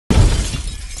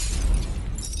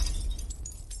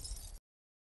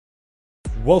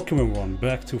Welcome everyone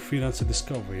back to Freelancer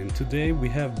Discovery, and today we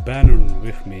have BANNORN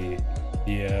with me,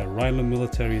 the Rheinland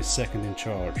military second in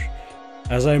charge.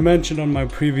 As I mentioned on my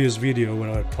previous video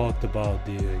when I talked about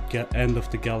the end of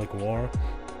the Gallic War,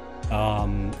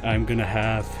 I'm gonna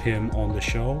have him on the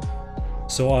show.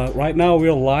 So right now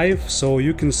we're live, so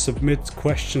you can submit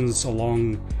questions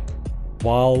along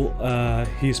while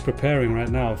he's preparing right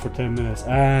now for 10 minutes,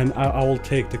 and I will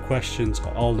take the questions,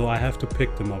 although I have to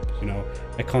pick them up, you know,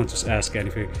 I can't just ask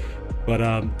anything. But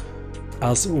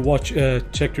I'll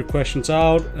check your questions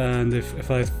out, and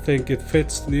if I think it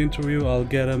fits the interview, I'll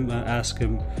get him, ask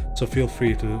him, so feel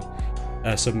free to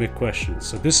submit questions.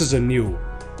 So this is a new,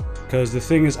 because the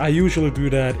thing is, I usually do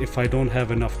that if I don't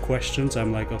have enough questions.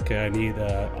 I'm like, okay, I need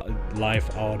a live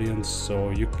audience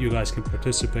so you guys can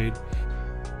participate.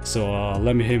 So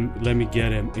let me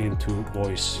get him into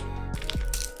voice.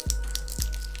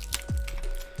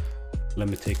 Let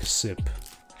me take a sip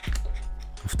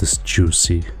of this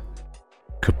juicy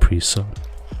Capri Sun.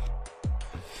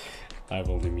 I've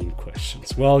only mean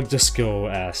questions. Well, just go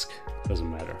ask.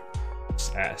 Doesn't matter.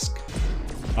 Just ask.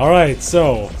 All right.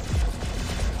 So,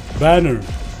 BANNORN,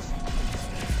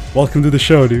 welcome to the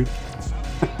show, dude.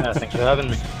 Thanks for having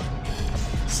me.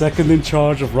 Second in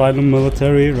charge of Rheinland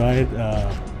military, right?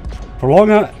 For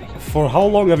how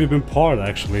long have you been part,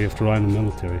 actually, of the Rheinland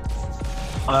military?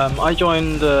 I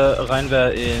joined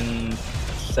Rheinland in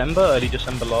December, early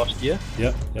December last year.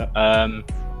 Yeah, yeah. And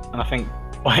I think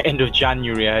by end of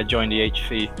January I had joined the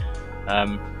HV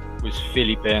with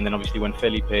Felipe, and then obviously when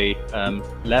Felipe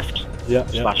left,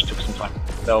 Slash took some time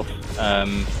himself.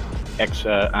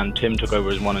 Exa and Tim took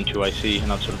over as 1 and 2 IC,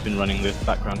 and I've sort of been running the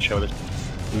background show list.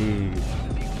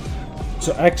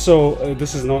 So EXO,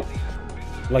 this is not,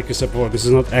 like you said before, this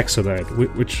is not EXO, right?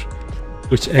 Which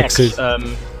X is?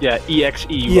 Yeah, EXE.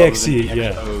 EXE,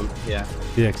 yeah. Yeah.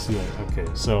 EXE.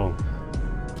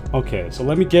 Okay, so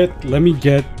let me get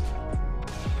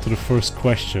to the first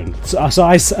question. So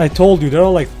I told you there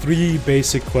are like 3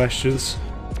 basic questions,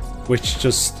 which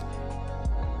just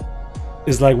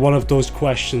is like one of those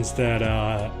questions that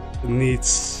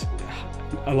needs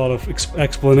a lot of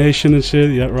explanation and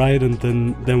shit, yeah, right? And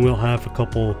then we'll have a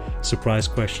couple surprise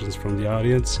questions from the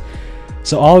audience.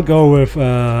 So I'll go with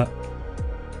I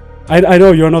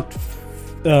know you're not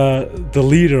the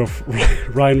leader of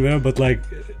Rheinland, but like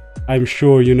I'm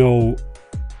sure you know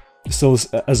still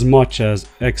as much as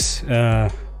EXE.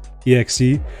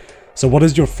 So what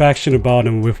is your faction about,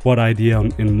 and with what idea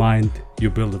in mind you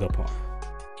build it upon?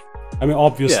 I mean,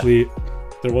 obviously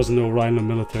there was no Rheinland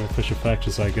military official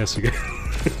faction, so I guess you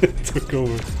took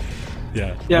over.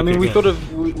 Yeah. Yeah, I mean, we sort of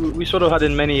had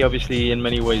in many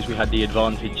ways we had the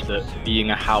advantage that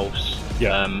being a house,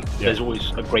 there's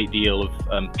always a great deal of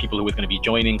people who are going to be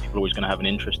joining, people are always going to have an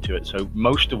interest to it. So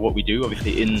most of what we do,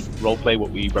 obviously in roleplay,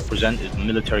 what we represent is the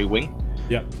military wing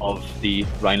of the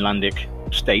Rhinelandic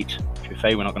state.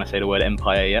 We're not going to say the word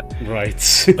empire yet. Right.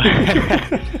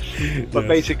 But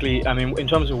basically, I mean, in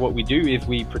terms of what we do, is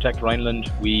we protect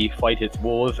Rhineland, we fight its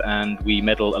wars, and we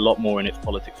meddle a lot more in its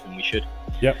politics than we should.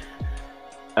 Yep.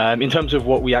 In terms of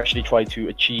what we actually try to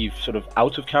achieve sort of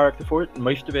out of character for it,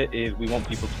 most of it is we want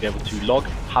people to be able to log,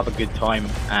 have a good time,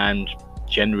 and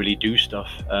generally do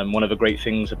stuff. One of the great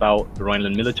things about the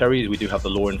Rhineland military is we do have the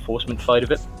law enforcement side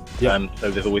of it. So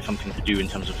there's always something to do in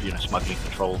terms of, you know, smuggling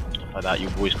control and stuff like that.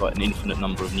 You've always got an infinite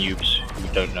number of noobs who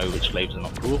don't know which slaves are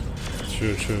not cool.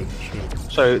 Sure.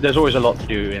 So there's always a lot to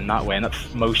do in that way, and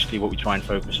that's mostly what we try and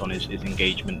focus on is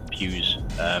engagement, pews,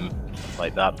 stuff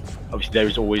like that. Obviously there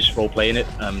is always roleplay in it.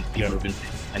 People who have been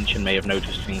mentioned may have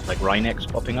noticed things like Rhinex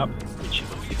popping up, which is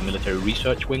obviously the military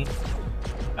research wing.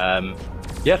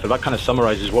 Yeah, so that kind of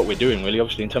summarizes what we're doing, really.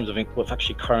 Obviously, in terms of what's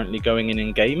actually currently going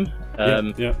in game,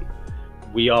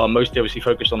 we are mostly obviously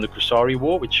focused on the Crusari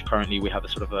War, which currently we have a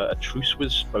sort of a truce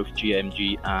with both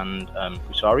GMG and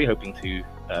Crusari, hoping to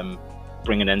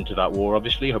bring an end to that war,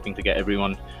 obviously, hoping to get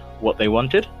everyone what they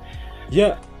wanted.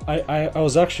 Yeah, I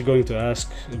was actually going to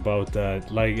ask about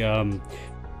that. Like,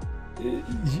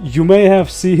 you may have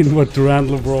seen what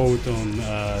Durandler wrote on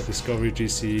Discovery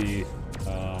GC,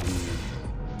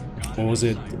 what was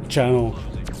it, channel,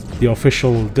 the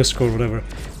official Discord, whatever.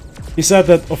 He said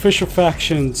that official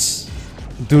factions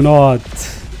do not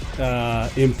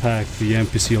impact the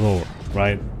NPC lore,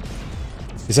 right?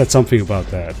 He said something about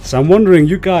that. So I'm wondering,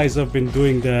 you guys have been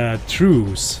doing the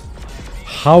truce.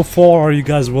 How far are you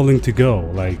guys willing to go?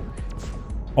 Like,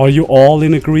 are you all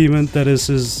in agreement that this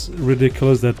is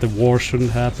ridiculous, that the war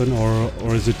shouldn't happen, or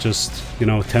is it just, you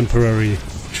know, temporary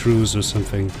truce or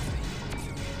something?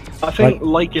 I think,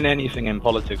 like in anything in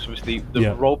politics, obviously the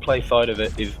roleplay side of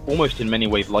it is almost in many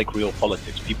ways like real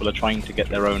politics. People are trying to get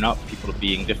their own up. People are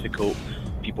being difficult.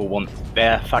 People want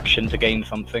their faction to gain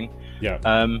something. Yeah.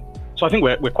 So I think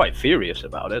we're quite serious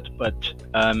about it. But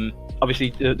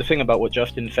obviously, the thing about what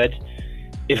Justin said,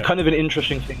 it's kind of an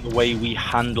interesting thing the way we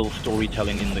handle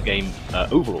storytelling in the game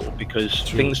overall, because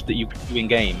things that you do in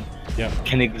game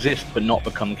can exist but not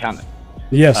become canon.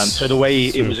 Yes. So the way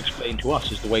it was explained to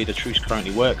us is the way the truce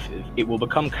currently works is it will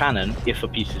become canon if a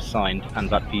piece is signed and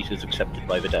that piece is accepted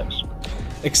by the devs.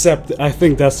 Except, I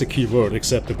think that's the key word,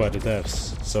 accepted by the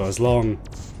devs. So as long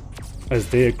as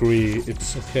they agree,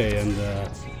 it's okay. And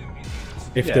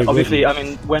if they obviously, I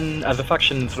mean, when as a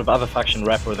faction, sort of other faction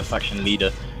rep or the faction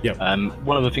leader,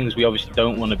 one of the things we obviously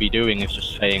don't want to be doing is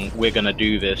just saying we're going to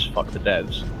do this, fuck the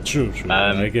devs. True.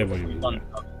 I get what you mean. The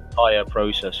entire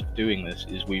process of doing this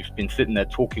is we've been sitting there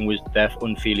talking with Dev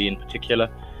Unfeely in particular,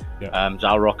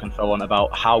 Zalrock and so on,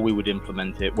 about how we would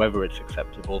implement it, whether it's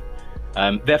acceptable.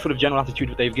 Their sort of general attitude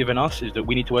that they've given us is that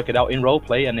we need to work it out in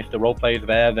roleplay, and if the roleplay is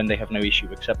there, then they have no issue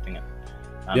accepting it.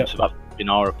 So that's been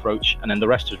our approach, and then the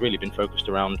rest has really been focused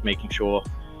around making sure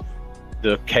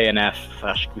the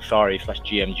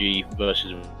KNF/Kusari/GMG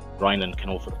versus Rheinland can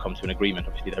all sort of come to an agreement.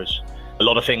 Obviously, there's a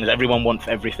lot of things. Everyone wants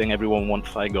everything. Everyone wants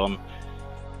Saigon.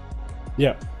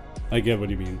 Yeah, I get what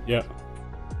you mean. Yeah.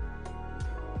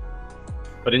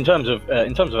 But in terms of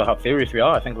how serious we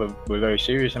are, I think we're very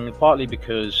serious. I mean, partly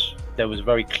because there was a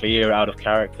very clear out of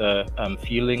character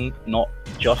feeling, not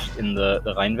just in the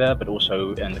Rheinwehr, but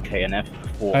also in the KNF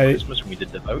before Christmas when we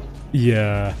did the vote.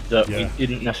 Yeah. That we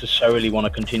didn't necessarily want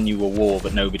to continue a war,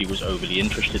 but nobody was overly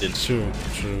interested in. True.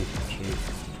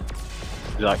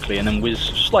 Exactly, and then with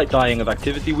slight dying of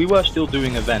activity, we were still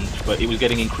doing events, but it was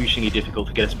getting increasingly difficult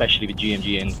to get, especially the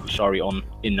GMG and Kusari on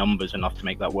in numbers enough to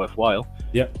make that worthwhile.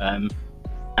 Yeah.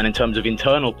 And in terms of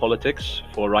internal politics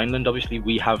for Rheinland, obviously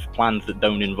we have plans that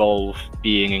don't involve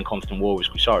being in constant war with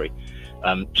Kusari.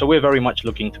 So we're very much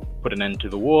looking to put an end to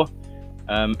the war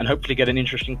and hopefully get an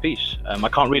interesting peace. I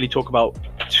can't really talk about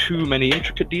too many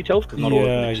intricate details because not all of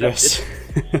them are accepted.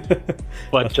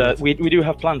 But we do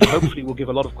have plans, and hopefully we'll give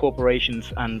a lot of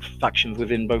corporations and factions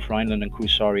within both Rheinland and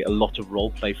Kusari a lot of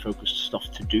roleplay focused stuff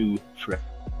to do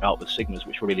throughout the Sigmas,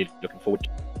 which we're really looking forward to.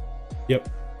 Yep.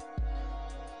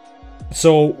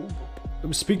 So,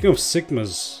 speaking of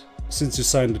Sigmas, since you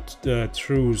signed the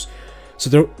truce, so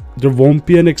there won't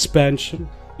be an expansion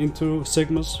into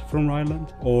Sigmas from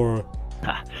Rheinland, or?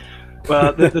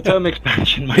 Well, the term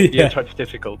expansion might be a touch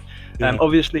difficult.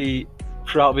 Obviously,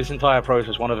 throughout this entire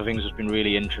process, one of the things that's been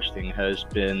really interesting has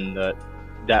been that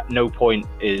at no point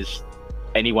is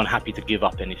anyone happy to give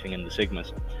up anything in the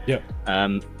Sigmas. Yeah.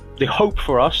 The hope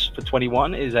for us for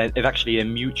 21 is actually a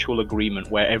mutual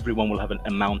agreement where everyone will have an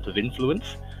amount of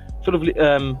influence, sort of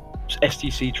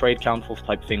STC trade councils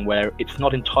type thing, where it's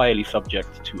not entirely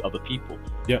subject to other people.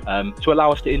 To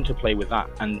allow us to interplay with that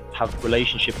and have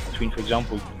relationships between, for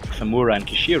example, Samura and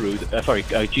Kishiru,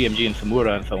 GMG and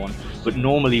Samura and so on, but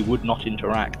normally would not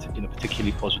interact in a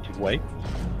particularly positive way,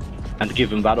 and to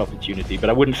give them that opportunity. But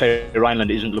I wouldn't say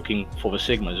Rheinland isn't looking for the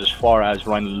Sigmas. As far as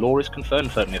Rheinland law is concerned,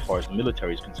 certainly as far as the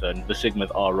military is concerned, the Sigmas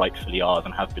are rightfully ours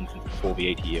and have been since before the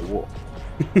 80-year war.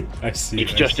 I see.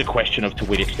 It's just a question of to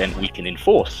what extent we can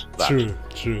enforce that.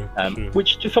 True.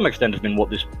 Which to some extent has been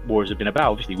what this war has been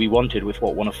about. Obviously, we wanted with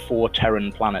one of 4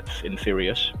 Terran planets in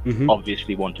Sirius,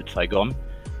 obviously wanted Saigon.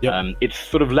 It's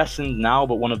sort of lessened now,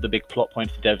 but one of the big plot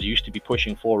points the devs used to be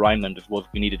pushing for Rheinland was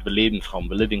we needed the Lebensraum,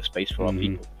 the living space for our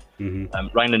people.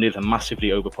 Rheinland is a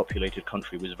massively overpopulated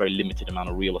country with a very limited amount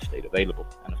of real estate available,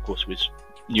 and of course with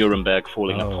Nuremberg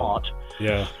falling apart.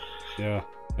 Yeah,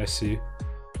 I see.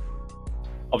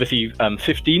 Obviously,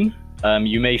 15,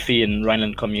 you may see in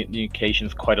Rheinland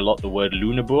communications quite a lot the word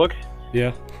Lüneburg.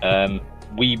 Yeah.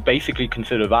 We basically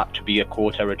consider that to be a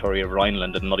core territory of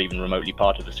Rheinland and not even remotely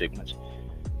part of the Sigmas.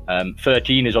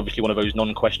 13 is obviously one of those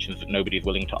non-questions that nobody is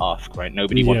willing to ask, right?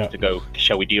 Nobody wants to go,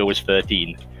 shall we deal with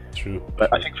 13? True.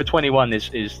 But I think for 21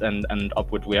 and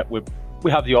upward, we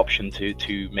have the option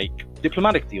to make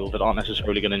diplomatic deals that aren't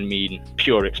necessarily going to mean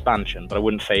pure expansion, but I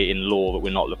wouldn't say in law that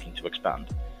we're not looking to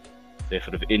expand. The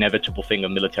sort of inevitable thing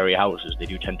of military houses, they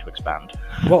do tend to expand.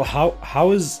 Well,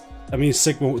 how is, I mean,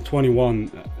 Sigma 21,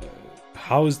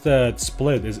 how is that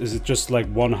split? Is it just like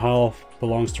one half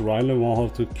belongs to Rheinland, one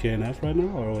half to KNF right now,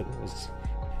 or what is?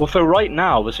 Well, so right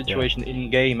now, the situation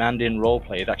in-game and in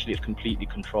roleplay is actually completely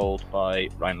controlled by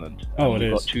Rheinland. Oh, it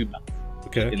is. We've got 2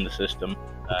 battles in the system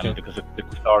because the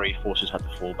Kusari forces had to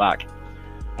fall back.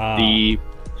 The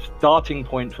starting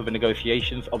point for the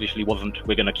negotiations obviously wasn't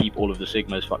we're going to keep all of the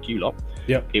Sigmas, fuck you lot.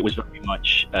 Yep. It was very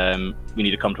much we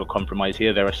need to come to a compromise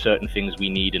here. There are certain things we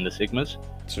need in the Sigmas.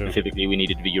 Sure. Specifically, we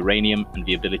needed the uranium and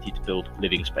the ability to build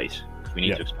living space. We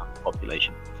need to expand the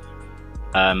population.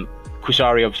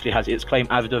 Qusari obviously has its claim,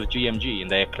 as does GMG,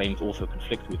 and their claims also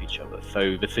conflict with each other.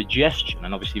 So the suggestion,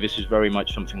 and obviously this is very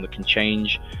much something that can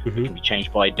change, it can be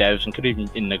changed by devs, and could even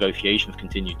in negotiations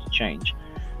continue to change,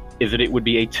 is that it would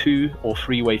be a 2- or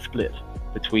 3-way split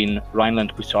between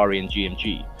Rheinland, Qusari, and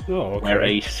GMG, where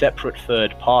a separate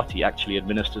third party actually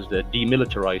administers the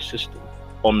demilitarized system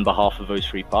on behalf of those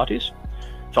 3 parties.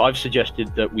 So I've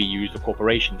suggested that we use the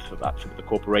corporations for that, so that the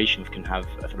corporations can have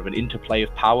a sort of an interplay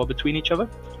of power between each other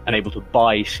and able to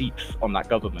buy seats on that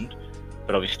government,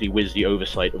 but obviously with the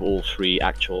oversight of all 3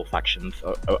 actual factions,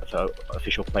 so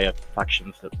official player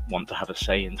factions that want to have a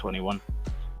say in 21.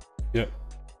 Yeah.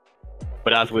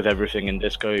 But as with everything in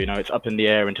Disco, you know, it's up in the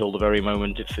air until the very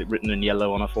moment it's written in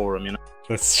yellow on a forum, you know?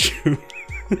 That's true.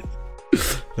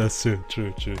 That's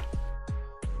true.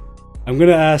 I'm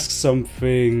gonna ask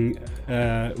something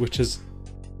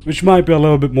which might be a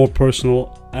little bit more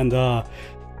personal, and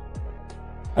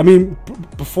I mean,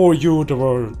 before you there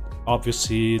were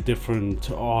obviously different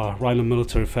Rheinland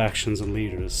military factions and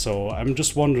leaders, so I'm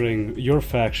just wondering, your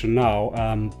faction now,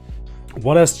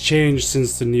 what has changed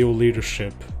since the new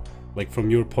leadership, like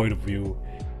from your point of view?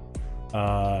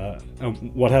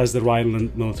 What has the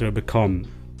Rheinland military become?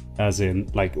 As in,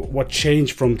 like, what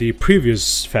changed from the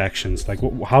previous factions? Like,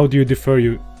 how do you differ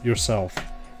yourself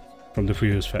from the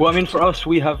previous factions? Well, I mean, for us,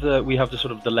 we have the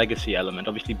sort of the legacy element.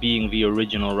 Obviously, being the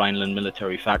original Rheinland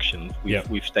military faction,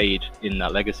 we've stayed in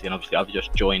that legacy, and obviously, I've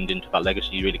just joined into that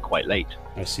legacy really quite late.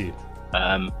 I see.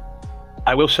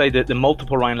 I will say that the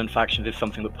multiple Rheinland factions is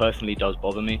something that personally does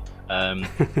bother me,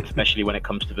 especially when it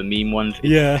comes to the meme ones.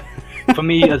 For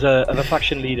me, as a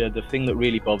faction leader, the thing that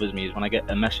really bothers me is when I get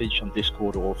a message on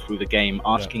Discord or through the game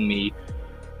asking me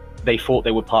they thought they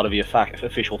were part of your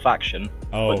official faction,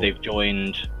 but they've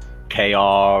joined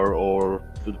KR or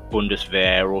the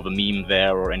Bundeswehr or the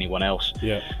Memewehr or anyone else.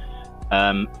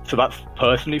 So that's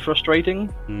personally frustrating.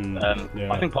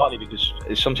 I think partly because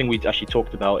it's something we actually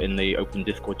talked about in the open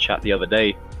Discord chat the other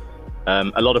day.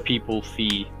 A lot of people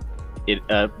see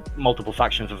multiple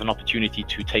factions as an opportunity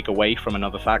to take away from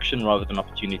another faction rather than an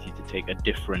opportunity to take a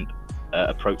different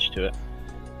approach to it.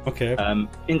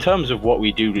 In terms of what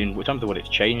we do, in terms of what it's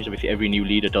changed, obviously every new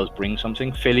leader does bring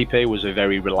something. Felipe was a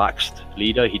very relaxed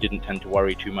leader. He didn't tend to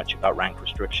worry too much about rank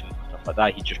restrictions and stuff like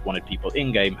that. He just wanted people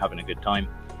in-game having a good time.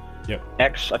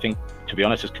 X, I think, to be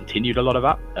honest, has continued a lot of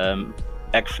that.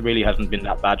 X really hasn't been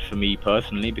that bad for me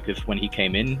personally, because when he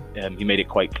came in, he made it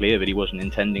quite clear that he wasn't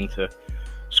intending to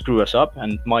screw us up,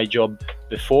 and my job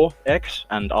before X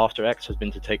and after X has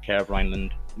been to take care of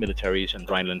Rheinland militaries and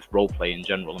Rheinland roleplay in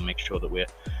general, and make sure that we're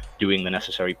doing the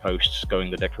necessary posts, going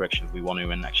the directions we want to,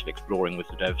 and actually exploring with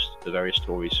the devs the various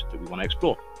stories that we want to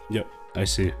explore. I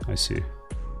see.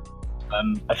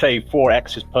 I'd say for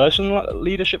X's personal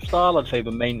leadership style, I'd say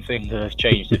the main thing that has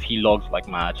changed is he logs like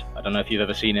mad. I don't know if you've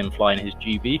ever seen him fly in his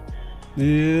GB.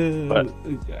 But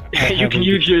you can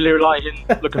usually rely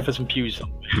on looking for some pews.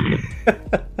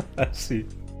 I see.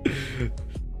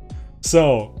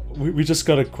 So we just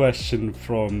got a question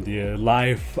from the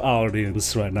live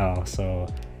audience right now, so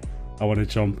I want to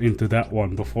jump into that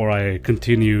one before I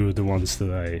continue the ones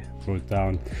that I wrote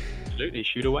down. Absolutely,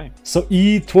 shoot away. So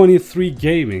E23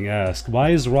 Gaming asked,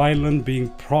 why is Rheinland being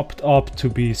propped up to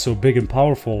be so big and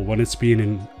powerful when it's been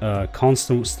in a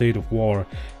constant state of war?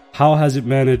 How has it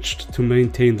managed to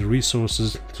maintain the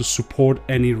resources to support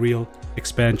any real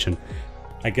expansion?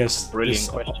 I guess brilliant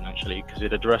question, actually, because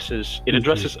it addresses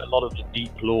a lot of the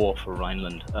deep lore for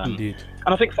Rheinland. And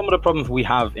I think some of the problems we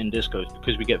have in Disco is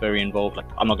because we get very involved. Like,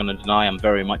 I'm not going to deny I'm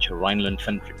very much a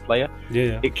Rheinland-centric player.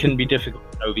 It can be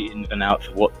difficult to know the ins and outs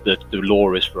of what the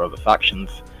lore is for other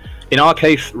factions. In our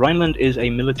case, Rheinland is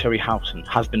a military house and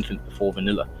has been since before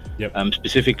vanilla.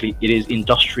 Specifically, it is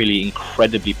industrially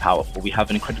incredibly powerful. We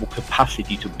have an incredible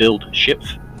capacity to build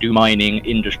ships, do mining,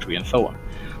 industry, and so on.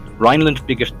 Rhineland's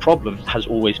biggest problem has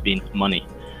always been money.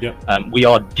 We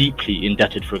are deeply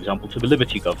indebted, for example, to the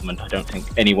Liberty government. I don't think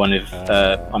anyone is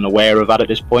unaware of that at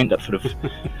this point. That sort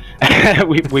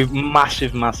of we've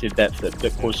massive debts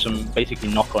that cause some basically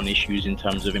knock-on issues in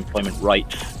terms of employment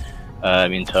rights,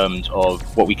 in terms of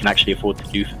what we can actually afford to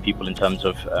do for people in terms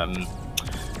of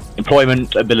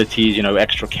employment abilities, you know,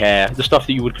 extra care, the stuff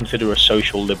that you would consider a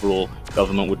social liberal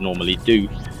government would normally do.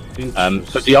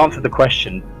 So to answer the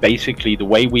question, basically the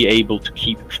way we're able to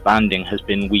keep expanding has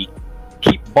been we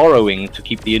keep borrowing to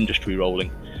keep the industry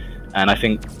rolling. And I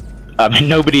think I mean,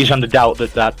 nobody's under doubt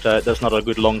that that's not a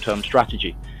good long-term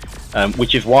strategy,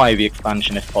 which is why the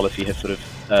expansionist policy has sort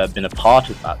of been a part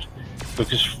of that.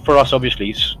 Because for us,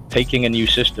 obviously, taking a new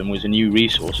system with a new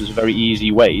resource is a very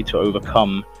easy way to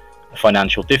overcome a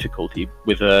financial difficulty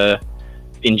with a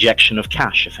injection of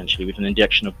cash, essentially, with an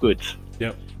injection of goods.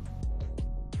 Yep.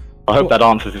 I hope that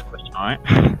answers this question, all right?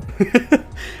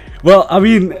 Well, I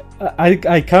mean, I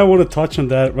kind of want to touch on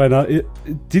that right now.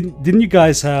 Didn't you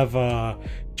guys have a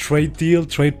trade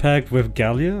pact with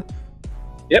Gallia?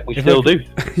 Yep, we still do.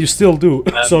 You still do.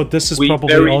 So this is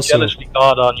probably we very also jealously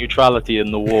guard our neutrality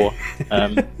in the war.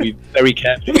 We very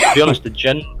carefully. To be honest, the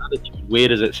general attitude,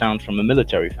 weird as it sounds from a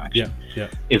military faction,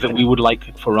 is that we would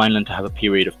like for Rhineland to have a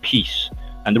period of peace.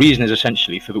 And the reason is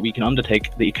essentially so that we can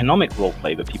undertake the economic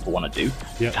roleplay that people want to do,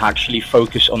 to actually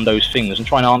focus on those things and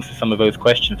try and answer some of those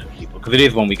questions for people, because it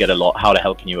is one we get a lot. How the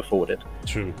hell can you afford it?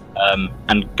 True.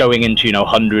 And going into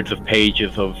hundreds of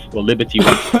pages of, well, Liberty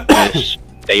wants this,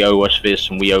 they owe us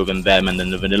this, and we owe them, and then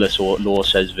the vanilla law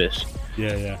says this.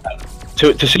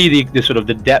 To see the sort of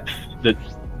the depth that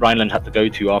Rhineland had to go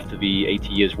to after the 80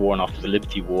 Years War and after the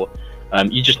Liberty War,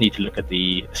 you just need to look at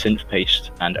the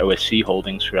synth-paste and OSC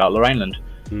holdings throughout Rhineland.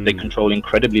 They control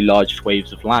incredibly large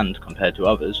swathes of land compared to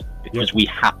others, because we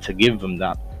had to give them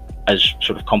that as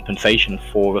sort of compensation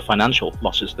for the financial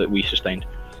losses that we sustained.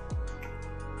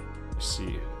 I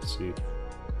see.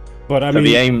 But I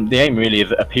mean, the aim really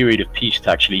is a period of peace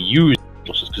to actually use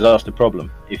resources, because that's the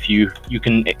problem. If you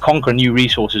can conquer new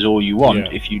resources all you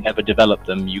want, if you never develop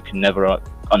them, you can never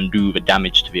undo the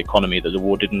damage to the economy that the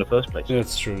war did in the first place.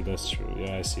 That's true.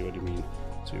 Yeah, I see what you mean.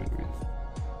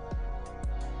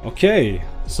 Okay,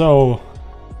 so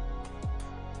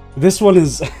this one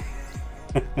is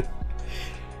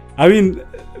I mean,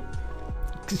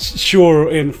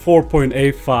 sure, in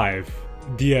 4.85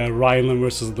 the Rheinland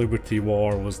versus Liberty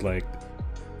war was like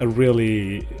a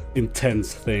really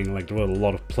intense thing. Like, there were a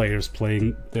lot of players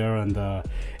playing there, and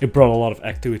it brought a lot of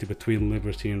activity between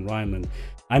Liberty and Rheinland.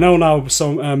 I know now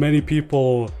so many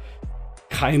people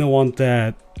kind of want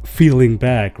that feeling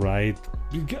back, right?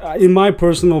 In my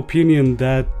personal opinion,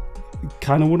 that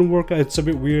kind of wouldn't work. It's a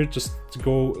bit weird just to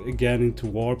go again into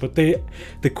war. But the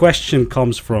question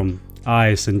comes from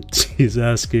Ice, and he's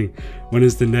asking, when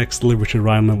is the next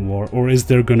Liberty-Rhineland war? Or is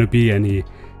there going to be any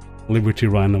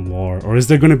Liberty-Rhineland war? Or is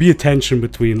there going to be a tension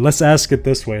between... Let's ask it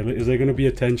this way. Is there going to be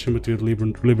a tension between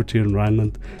Liberty and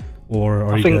Rhineland? Or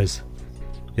are you guys...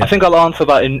 I think I'll answer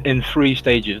that in 3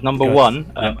 stages. Number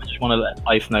one, I just want to let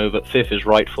Ice know that Fifth is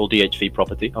rightful DHV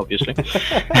property, obviously.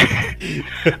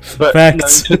 But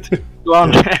facts. No,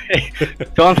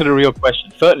 to answer the real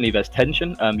question, certainly there's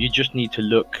tension. You just need to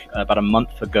look about a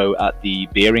month ago at the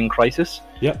Beering crisis.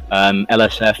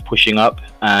 LSF pushing up,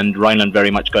 and Rhineland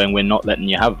very much going, we're not letting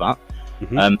you have that.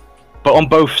 But on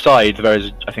both sides, there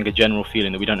is, I think, a general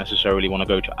feeling that we don't necessarily want to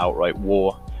go to outright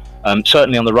war.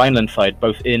 Certainly on the Rhineland side,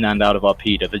 both in and out of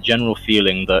RP, there's a general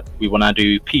feeling that we want to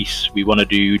do peace, we want to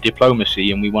do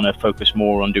diplomacy, and we want to focus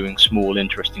more on doing small,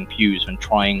 interesting pews and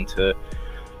trying to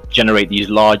generate these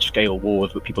large-scale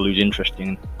wars that people lose interest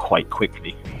in quite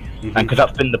quickly. And because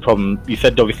that's been the problem. You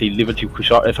said, obviously,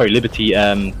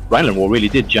 Liberty-Rhineland war really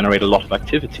did generate a lot of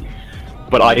activity.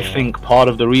 But I think part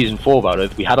of the reason for that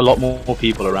is we had a lot more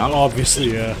people around.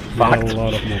 Obviously, yeah. We had a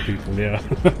lot of more people, yeah.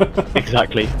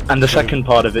 Exactly. And the second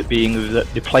part of it being that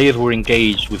the players were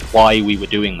engaged with why we were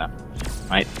doing that,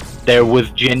 right? There was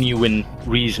genuine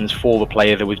reasons for the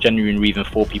player, there was genuine reason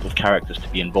for people's characters to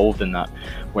be involved in that.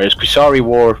 Whereas Kusari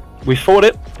War, we fought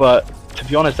it, but to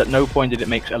be honest, at no point did it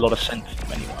make a lot of sense to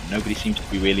anyone. Nobody seems to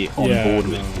be really on board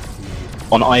with it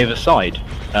on either side.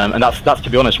 And that's to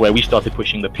be honest where we started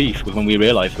pushing the peace, was when we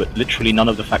realized that literally none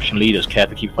of the faction leaders care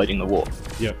to keep fighting the war,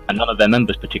 and none of their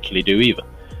members particularly do either.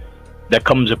 There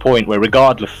comes a point where,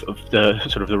 regardless of the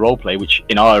sort of the roleplay, which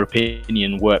in our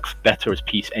opinion works better as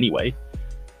peace anyway,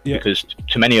 because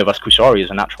to many of us Kusari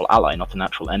is a natural ally, not a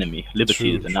natural enemy.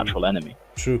 Liberty is a natural enemy.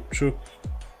 True.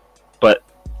 But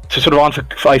to sort of answer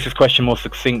Ice's question more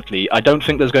succinctly, I don't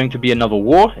think there's going to be another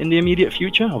war in the immediate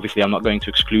future. Obviously, I'm not going to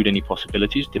exclude any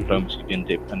possibilities, diplomacy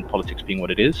and politics being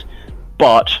what it is.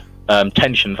 But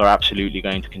tensions are absolutely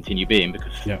going to continue being,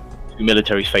 because two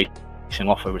militaries facing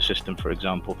off over a system, for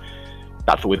example,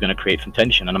 that's always going to create some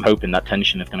tension. And I'm hoping that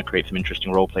tension is going to create some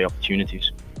interesting roleplay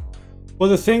opportunities. Well,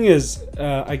 the thing is,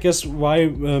 I guess why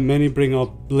many bring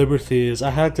up Liberty is, I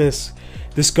had this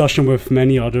discussion with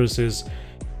many others, is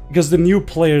because the new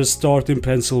players start in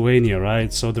Pennsylvania,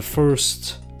 right? So the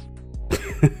first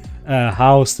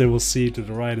house they will see to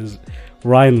the right is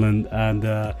Rhineland,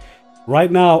 and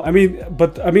right now, I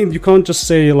mean, you can't just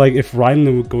say like if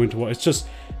Rhineland would go into war. It's just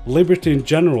Liberty in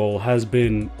general has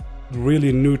been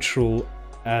really neutral,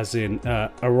 as in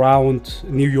around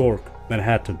New York,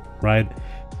 Manhattan, right?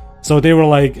 So they were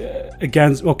like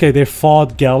against. Okay, they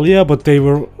fought Gallia, but they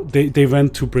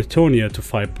went to Bretonia to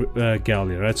fight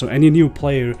Gallia, right? So any new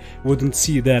player wouldn't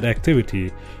see that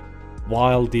activity.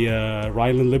 While the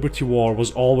Rheinland Liberty War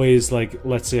was always like,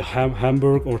 let's say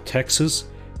Hamburg or Texas.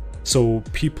 So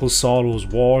people saw those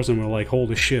wars and were like,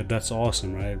 "Holy shit, that's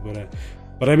awesome!" Right?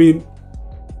 But I mean,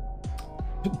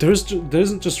 there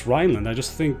isn't just Rheinland. I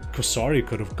just think Kosari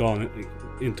could have gone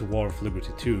into War of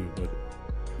Liberty too. But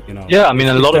you know, yeah, I mean,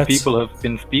 a lot of people have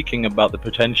been speaking about the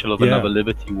potential of another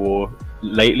Liberty War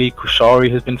lately. Kosari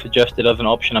has been suggested as an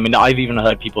option. I mean, I've even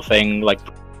heard people saying like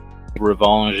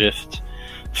revanchist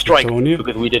strike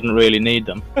because we didn't really need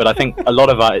them. But I think a lot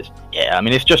of that is, I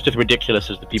mean, it's just as ridiculous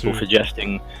as the people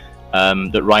suggesting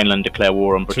that Rhineland declare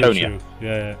war on Bretonia.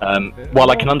 While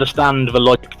I can understand the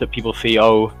logic that people see,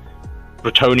 oh,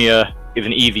 Bretonia is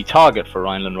an easy target for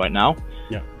Rhineland right now,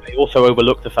 they also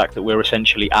overlook the fact that we're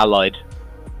essentially allied,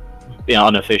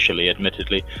 unofficially,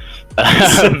 admittedly,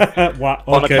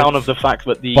 on account of the fact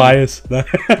that the bias.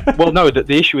 Well, no,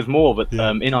 the issue is more that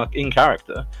in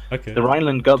character, the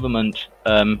Rhineland government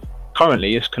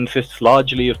currently consists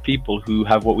largely of people who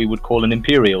have what we would call an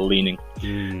imperial leaning.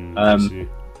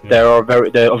 There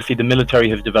obviously the military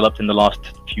has developed in the last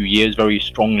few years very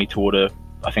strongly toward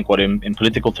I think what in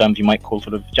political terms you might call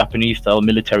sort of Japanese-style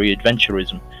military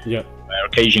adventurism. Where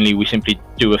occasionally we simply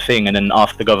do a thing and then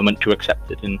ask the government to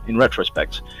accept it in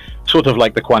retrospect. Sort of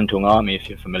like the Kwantung Army, if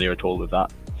you're familiar at all with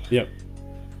that.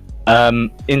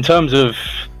 In terms of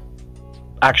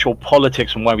actual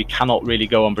politics and why we cannot really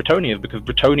go on Bretonia, because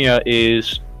Bretonia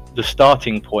is the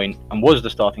starting point, and was the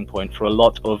starting point for a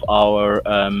lot of our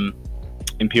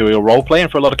Imperial roleplay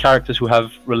and for a lot of characters who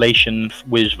have relations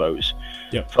with those.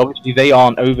 So obviously they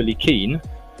aren't overly keen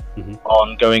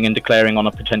on going and declaring on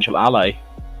a potential ally.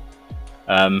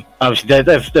 Obviously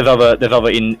there's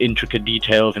other intricate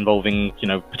details involving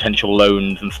potential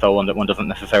loans and so on that one doesn't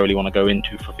necessarily want to go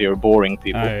into for fear of boring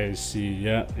people. I see.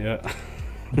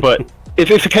 But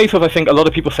it's a case of, I think a lot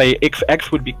of people say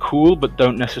X would be cool, but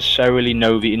don't necessarily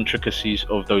know the intricacies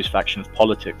of those factions'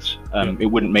 politics. It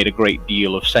wouldn't make a great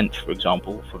deal of sense, for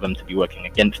example, for them to be working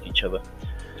against each other.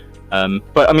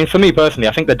 But I mean, for me personally,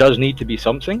 I think there does need to be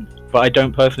something, but I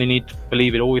don't personally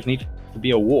believe it always needs to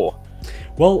be a war.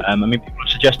 Well, I mean, people have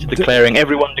suggested declaring,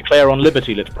 everyone declare on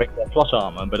liberty, let's break their plot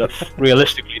armor, but that's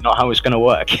realistically not how it's going to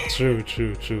work. True.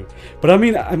 But I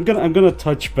mean, I'm gonna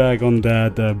touch back on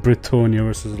that Bretonia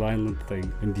versus Rhineland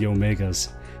thing in the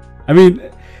Omegas. I mean,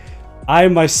 I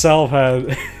myself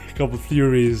had a couple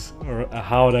theories or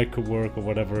how that could work or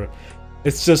whatever.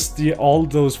 It's just all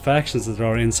those factions that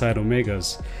are inside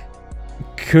Omegas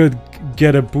could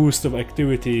get a boost of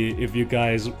activity if you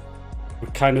guys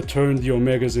kind of turn the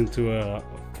Omegas into a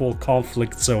full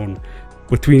conflict zone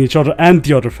between each other and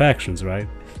the other factions, right?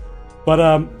 But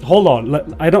hold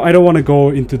on, I don't want to go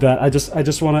into that. I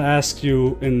just want to ask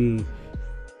you in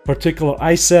particular.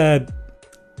 I said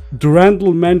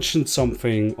Durandal mentioned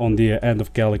something on the End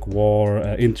of Gallic War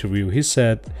interview. He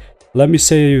said, "Let me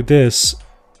say you this: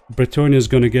 Bretonia is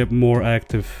going to get more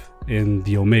active in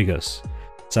the Omegas."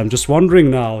 So I'm just wondering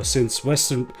now, since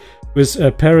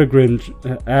Peregrine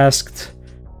asked,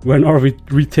 when are we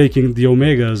retaking the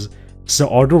Omegas? So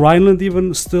are the Rhineland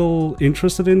even still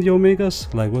interested in the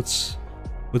Omegas? Like, what's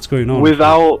going on?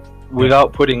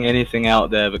 Without putting anything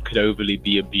out there that could overly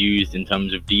be abused in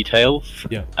terms of details,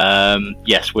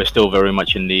 yes, we're still very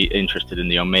much interested in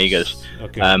the Omegas.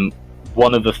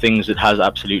 One of the things that has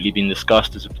absolutely been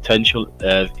discussed as a potential,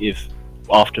 if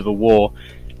after the war,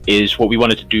 is what we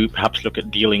wanted to do, perhaps look at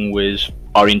dealing with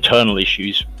our internal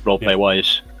issues, roleplay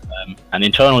wise. And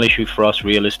internal issues for us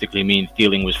realistically means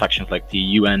dealing with factions like the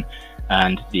UN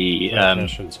and the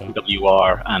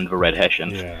DWR and the Red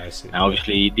Hessians. I see. Now,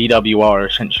 obviously, DWR are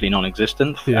essentially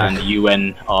non-existent, and the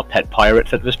UN are pet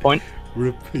pirates at this point.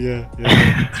 Rip,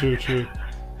 true.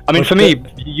 I mean, for me,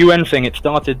 the UN thing, it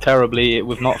started terribly. It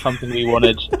was not something we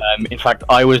wanted. In fact,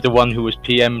 I was the one who was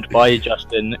PM'd by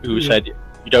Justin, who said,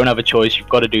 "You don't have a choice, you've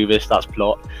got to do this, that's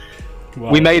plot." Wow.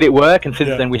 We made it work, and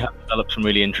since then we have developed some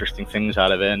really interesting things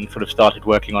out of it and sort of started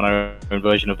working on our own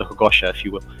version of the Hogosha, if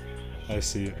you will. I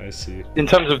see. In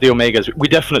terms of the Omegas, we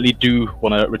definitely do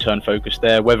want to return focus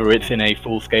there, whether it's in a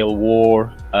full-scale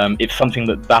war. It's something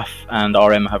that BAF and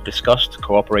RM have discussed,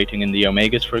 cooperating in the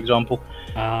Omegas, for example.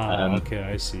 Okay,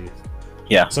 I see.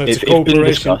 Yeah, so it's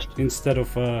cooperation instead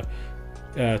of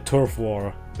turf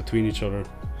war between each other.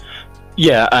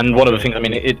 Yeah, and one of the things, I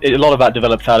mean, a lot of that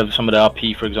develops out of some of the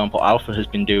RP, for example, Alpha has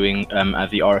been doing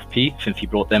as the RFP since he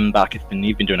brought them back. He's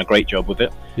been doing a great job with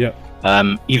it. Yeah.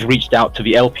 He's reached out to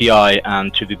the LPI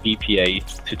and to the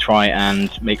BPA to try and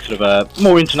make sort of a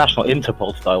more international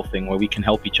Interpol style thing where we can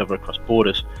help each other across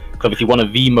borders. Because obviously one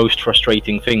of the most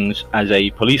frustrating things as a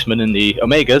policeman in the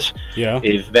Omegas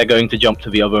is they're going to jump to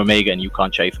the other Omega and you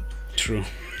can't chase them. True.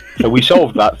 So we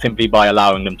solved that simply by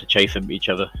allowing them to chase each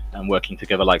other and working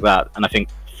together like that. And I think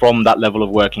from that level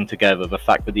of working together, the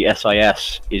fact that the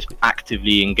SIS is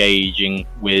actively engaging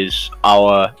with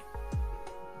our,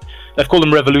 let's call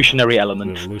them revolutionary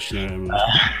elements.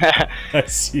 I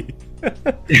see.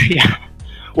 Yeah.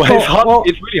 Well,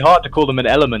 it's really hard to call them an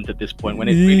element at this point when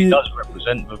it really does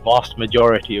represent the vast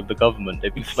majority of the government.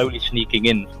 They've been slowly sneaking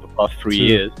in for the past 3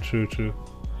 years. True.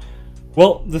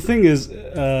 Well, the thing is,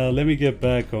 let me get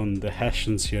back on the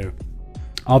Hessians here.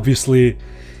 Obviously,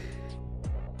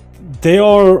 they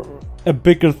are a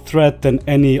bigger threat than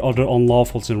any other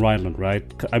unlawfuls in Rheinland, right?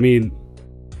 I mean,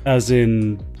 as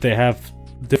in they have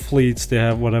the fleets, they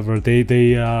have whatever. They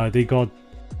got.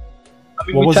 I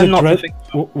mean,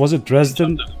 what was it?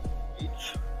 Dresden,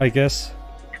 I guess.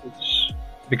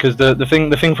 Because the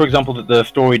thing, for example, that the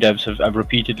story devs have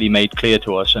repeatedly made clear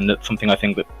to us, and that's something I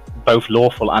think that both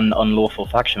lawful and unlawful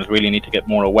factions really need to get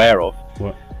more aware of,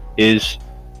 is,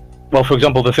 well, for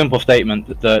example, the simple statement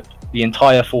that the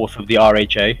entire force of the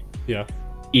RHA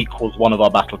equals one of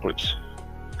our battle groups,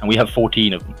 and we have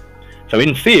 14 of them. So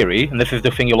in theory, and this is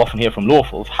the thing you'll often hear from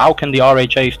lawfuls, how can the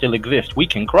RHA still exist? We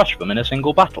can crush them in a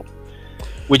single battle.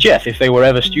 Which, yes, if they were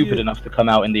ever stupid enough to come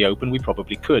out in the open, we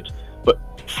probably could. But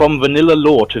from vanilla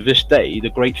law to this day, the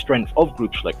great strength of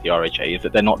groups like the RHA is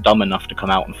that they're not dumb enough to come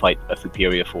out and fight a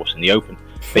superior force in the open.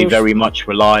 They very much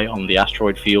rely on the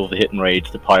asteroid field, the hit and raids,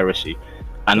 the piracy.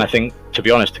 And I think, to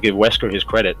be honest, to give Wesker his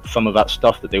credit, some of that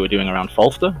stuff that they were doing around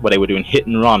Falster, where they were doing hit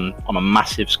and run on a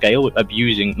massive scale,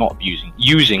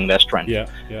 using their strength.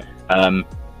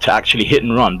 To actually hit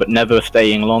and run, but never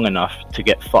staying long enough to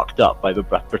get fucked up by the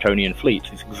Bretonian fleet.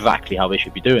 It's exactly how they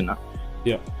should be doing that.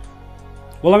 Yeah.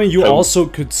 Well, I mean, you also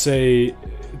could say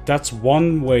that's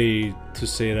one way to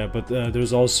say that, but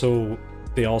there's also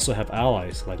they also have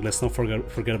allies. Like, let's not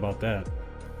forget about that.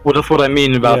 Well, that's what I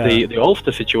mean about the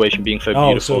Ulster situation being so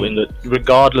beautiful, in that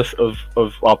regardless of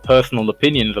our personal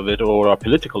opinions of it or our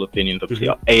political opinions, obviously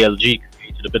our ALG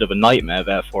created a bit of a nightmare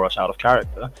there for us out of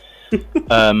character.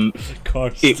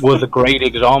 It was a great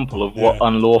example of what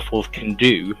unlawfuls can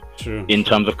do in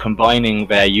terms of combining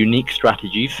their unique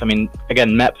strategies. I mean, again,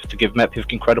 MEP, to give MEP his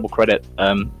incredible credit,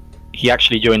 he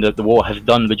actually during the war has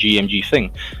done the GMG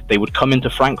thing. They would come into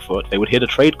Frankfurt, they would hit a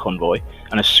trade convoy,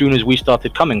 and as soon as we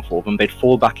started coming for them, they'd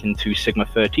fall back into Sigma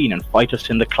 13 and fight us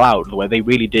in the cloud, where they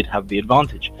really did have the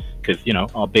advantage because, you know,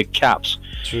 our big caps.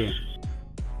 True.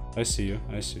 I see you.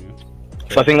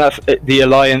 So I think that's the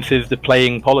alliances, the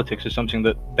playing politics is something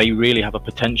that they really have a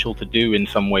potential to do in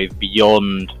some ways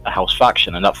beyond a house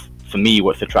faction, and that's for me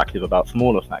what's attractive about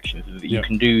smaller factions, is that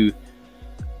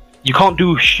you can't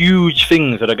do huge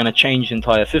things that are going to change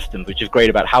entire systems, which is great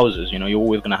about houses. You know, you're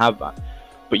always going to have that,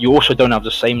 but you also don't have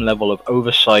the same level of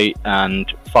oversight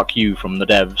and fuck you from the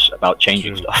devs about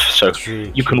changing stuff. So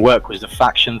you can work with the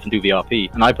factions and do the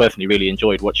RP, and I personally really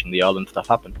enjoyed watching the Ireland stuff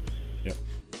happen.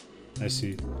 I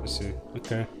see.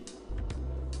 Okay.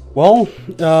 Well,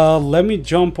 let me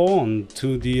jump on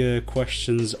to the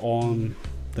questions on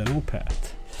the notepad.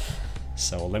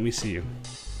 So let me see you.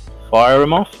 Fire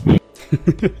them off.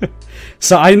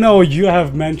 So I know you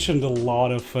have mentioned a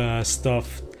lot of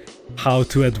stuff, how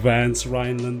to advance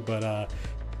Rheinland, but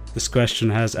this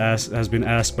question has been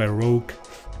asked by Rogue.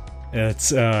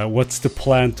 It's what's the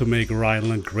plan to make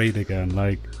Rheinland great again?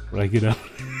 Like you know.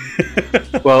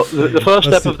 Well, the first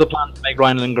step of the plan to make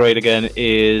Rheinland great again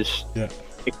is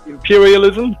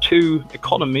imperialism, 2,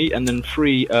 economy, and then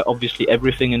 3, obviously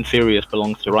everything in Sirius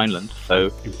belongs to Rheinland. So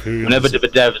whenever the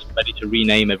devs are ready to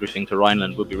rename everything to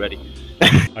Rheinland, we'll be ready.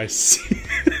 I see.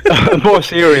 A more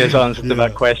serious answer to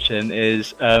that question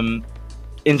is,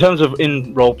 in terms of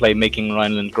in roleplay making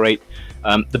Rheinland great,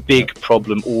 the big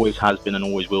problem always has been and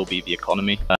always will be the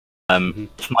economy.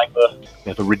 Sniper, we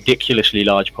have a ridiculously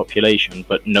large population,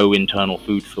 but no internal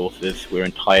food sources. We're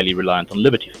entirely reliant on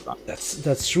Liberty for that.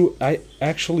 That's true. I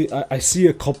see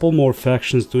a couple more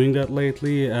factions doing that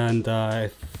lately, and I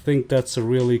think that's a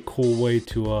really cool way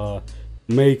to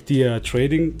make the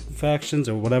trading factions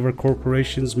or whatever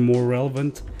corporations more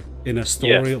relevant in a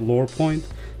story lore point.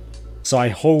 So I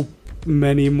hope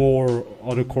many more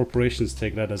other corporations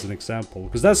take that as an example,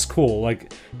 because that's cool.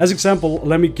 Like, as example,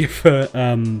 let me give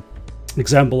a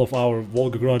example of our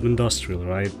Volgograd Industrial,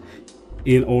 right?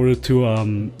 In order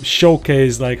to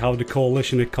showcase like how the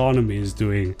coalition economy is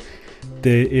doing,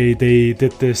 they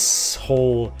did this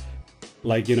whole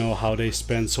like, you know, how they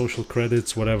spend social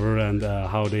credits, whatever, and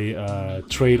how they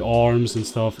trade arms and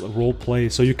stuff, role play,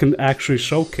 so you can actually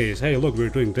showcase, hey, look, we're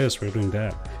doing this, we're doing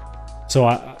that.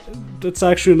 So that's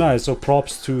actually nice. So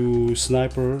props to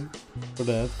Sniper for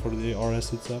that, for the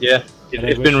RS and stuff. Yeah,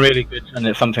 it's been really good, and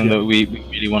it's something that we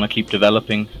really want to keep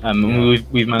developing.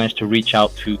 We've managed to reach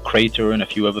out to Crater and a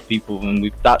few other people,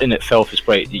 and that in itself is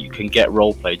great, that you can get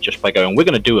roleplay just by going, we're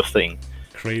going to do a thing.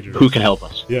 Crater. Who can help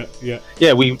us?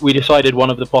 Yeah. We decided one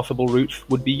of the possible routes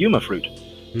would be Yuma fruit.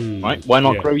 Right? Why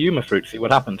not grow Yuma fruit? See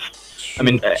what happens. I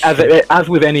mean, as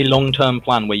with any long-term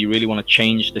plan where you really want to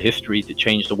change the history, to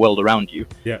change the world around you,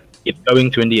 it's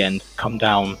going to, in the end, come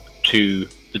down to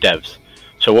the devs.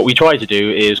 So what we try to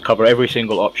do is cover every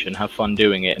single option, have fun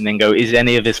doing it, and then go, is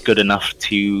any of this good enough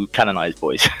to canonize,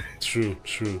 boys? True.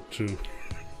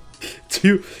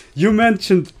 You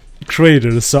mentioned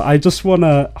Crater, so I just want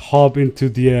to hop into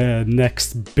the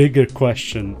next bigger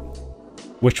question,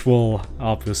 which will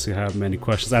obviously have many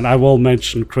questions, and I will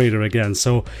mention Crater again.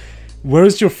 So where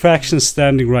is your faction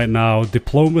standing right now?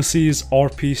 Diplomacies,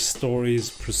 RP stories,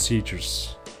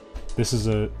 procedures. This is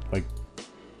a, like,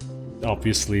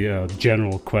 obviously a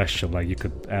general question, like you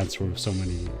could answer with so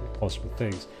many possible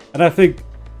things. And I think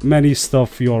many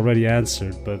stuff you already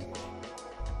answered, but...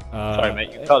 Sorry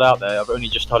mate, you cut out there. I've only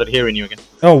just started hearing you again.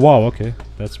 Oh wow, okay.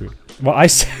 That's weird. Well, I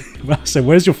said,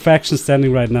 where's your faction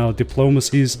standing right now?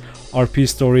 Diplomacies, RP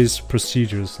stories,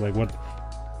 procedures. Like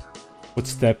what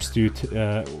steps do you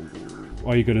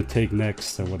are you gonna take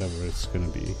next, or whatever it's gonna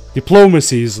be?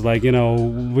 Diplomacies, like, you know,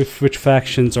 with which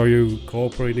factions are you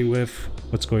cooperating with?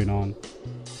 What's going on?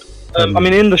 I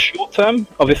mean, in the short term,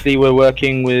 obviously we're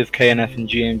working with KNF and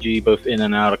GMG both in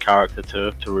and out of character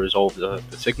to resolve the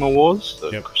Sigma Wars, the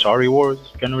Kusari War is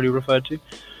generally referred to.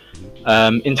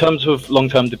 In terms of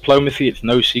long-term diplomacy, it's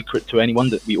no secret to anyone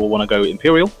that we all want to go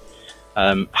Imperial.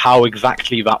 How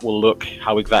exactly that will look,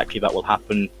 how exactly that will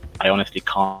happen, I honestly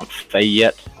can't say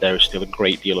yet. There is still a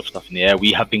great deal of stuff in the air.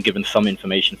 We have been given some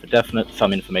information for definite,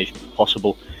 some information for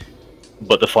possible,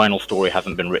 but the final story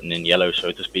hasn't been written in yellow,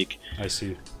 so to speak. I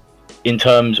see. In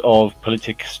terms of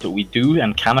politics that we do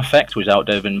and can affect without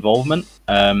dev involvement,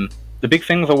 the big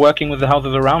things are working with the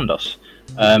houses around us.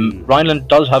 Rheinland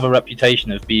does have a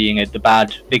reputation of being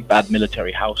the big bad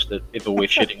military house that is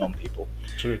always shitting on people.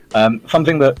 True.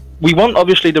 Something that we want,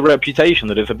 obviously, the reputation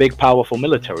that it's a big, powerful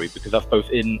military, because that's both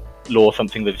in lore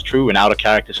something that is true, and out of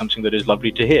character something that is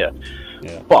lovely to hear.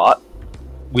 Yeah. But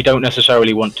we don't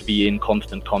necessarily want to be in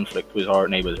constant conflict with our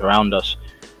neighbors around us.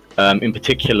 In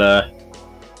particular,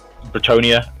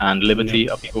 Bretonia and Liberty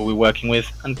are people we're working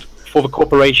with, and for the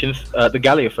corporations, the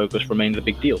Gallia focus remains a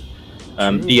big deal.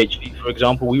 DHV, for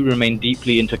example, we remain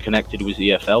deeply interconnected with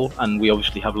EFL, and we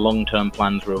obviously have long-term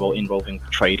plans involving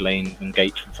trade lanes and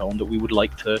gates and so on that we would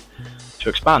like to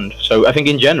expand. So I think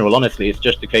in general, honestly, it's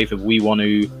just a case of we want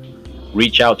to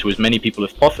reach out to as many people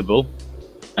as possible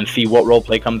and see what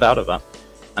roleplay comes out of that.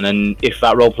 And then if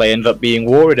that roleplay ends up being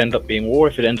war, it ends up being war.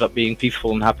 If it ends up being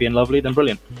peaceful and happy and lovely, then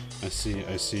brilliant. I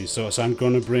see. So I'm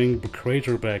gonna bring the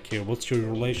Crater back here. What's your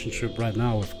relationship right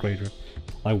now with Crater?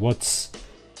 Like, what's...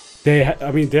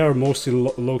 I mean, they are mostly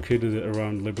located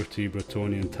around Liberty,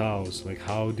 Bretonia, and Taos. Like,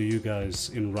 how do you guys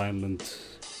in Rheinland...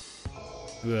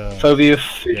 So the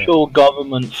official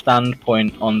government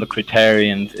standpoint on the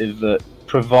Criterians is that,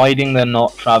 providing they're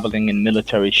not traveling in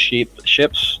military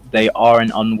ships, they are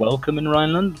an unwelcome in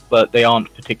Rheinland, but they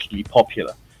aren't particularly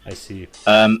popular. I see.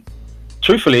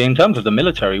 Truthfully, in terms of the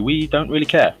military, we don't really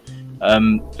care.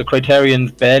 The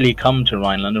Criterians barely come to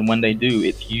Rheinland, and when they do,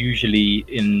 it's usually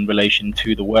in relation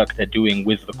to the work they're doing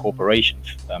with the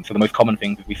corporations. So the most common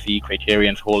thing that we see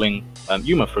Criterians hauling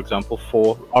Yuma, for example,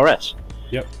 for RS.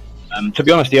 Yep. To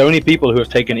be honest, the only people who have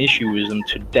taken issue with them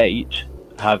to date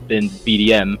have been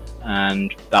BDM,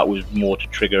 and that was more to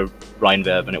trigger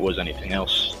Rheinwerf than it was anything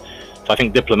else. So I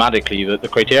think diplomatically that the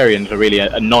Criterians are really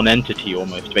a non-entity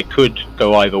almost. They could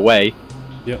go either way,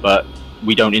 but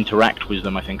we don't interact with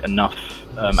them, I think, enough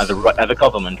as a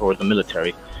government or as a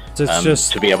military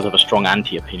to be able to have a strong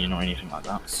anti-opinion or anything like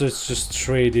that. So it's just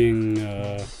trading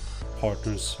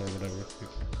partners or whatever.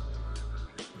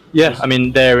 Yeah, I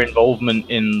mean, their involvement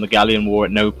in the Gallian War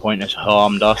at no point has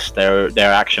harmed us. Their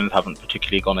actions haven't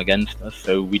particularly gone against us,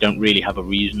 so we don't really have a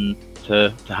reason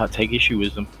to take issue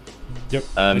with them. Yep,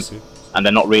 I see. And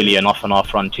they're not really enough on our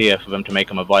frontier for them to make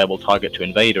them a viable target to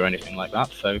invade or anything like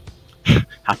that, so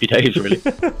happy days, really.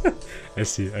 I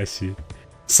see.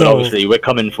 So but obviously, we're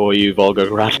coming for you,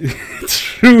 Volgograd.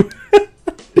 True.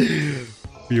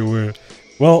 Be aware.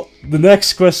 Well, the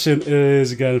next question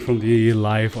is again from the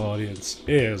live audience.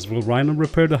 Will Rheinland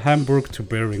repair the Hamburg to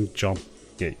Bering jump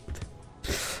gate?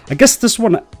 I guess this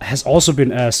one has also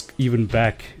been asked even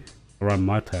back around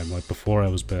my time, like before I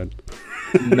was banned.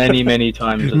 many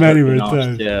times. Many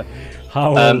times. Yeah.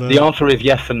 How? The answer is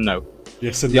yes and no.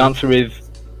 Yes and the no. answer is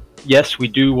yes, we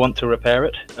do want to repair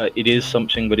it. It is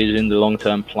something that is in the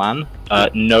long-term plan.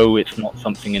 No, it's not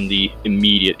something in the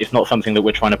immediate. It's not something that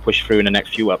we're trying to push through in the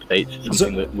next few updates. It's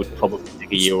something that would probably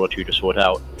take a year or two to sort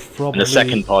out. Probably. And the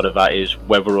second part of that is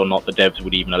whether or not the devs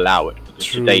would even allow it. Because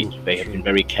to date, they have been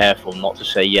very careful not to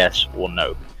say yes or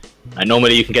no. And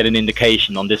normally you can get an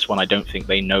indication. On this one, I don't think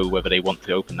they know whether they want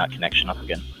to open that connection up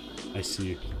again. I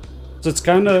see. So it's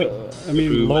kind of, I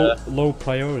mean, low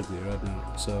priority right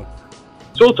now. So.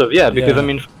 Sort of, yeah, because I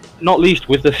mean, not least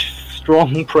with the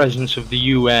strong presence of the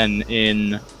UN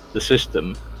in the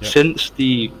system, since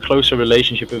the closer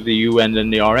relationship of the UN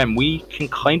and the RM, we can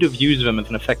kind of use them as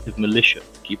an effective militia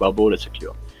to keep our border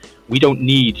secure. We don't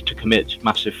need to commit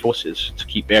massive forces to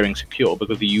keep Bering secure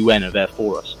because the UN are there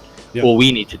for us. All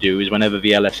we need to do is whenever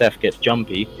the LSF gets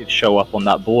jumpy, is show up on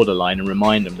that borderline and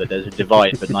remind them that there's a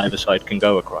divide that neither side can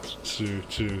go across.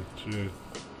 True.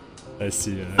 I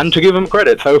see. And to give them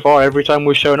credit, so far every time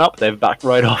we've shown up, they've backed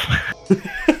right off.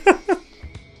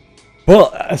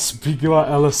 Well, speaking about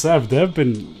LSF, they've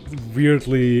been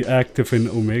weirdly active in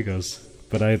Omegas,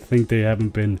 but I think they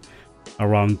haven't been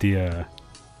around the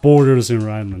borders in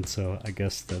Rheinland, so I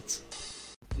guess that's...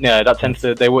 Yeah, that tends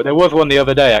to... There was one the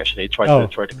other day, actually, tried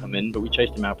to come in, but we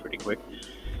chased him out pretty quick.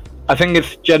 I think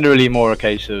it's generally more a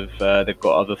case of they've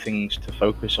got other things to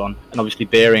focus on, and obviously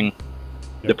Bering...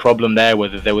 The problem there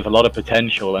was that there was a lot of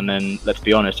potential, and then, let's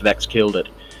be honest, Vex killed it.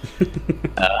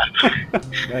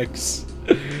 Vex.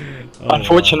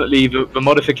 Unfortunately, the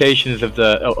modifications of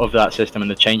that system and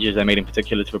the changes they made in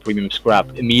particular to the premium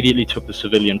scrap immediately took the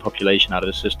civilian population out of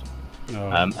the system.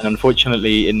 And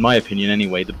unfortunately, in my opinion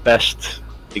anyway, the best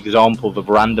examples of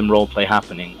random roleplay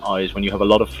happening is when you have a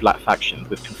lot of flat factions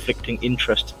with conflicting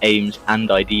interests, aims, and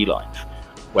ID lines,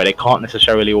 where they can't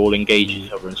necessarily all engage each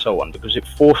other and so on, because it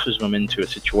forces them into a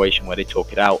situation where they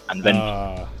talk it out and then...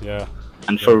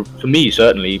 For me,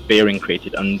 certainly, Bering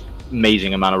created an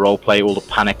amazing amount of roleplay, all the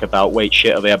panic about, wait,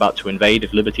 shit, are they about to invade?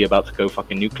 Is Liberty about to go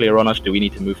fucking nuclear on us? Do we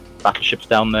need to move battleships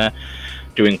down there?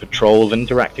 Doing patrols,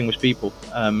 interacting with people.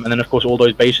 And then, of course, all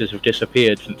those bases have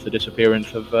disappeared since the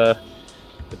disappearance of the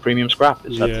premium scrap,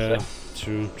 it's sad to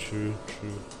say. True.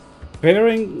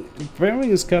 Bering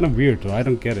is kind of weird though. I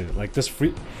don't get it. Like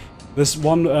this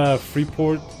one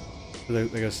Freeport, I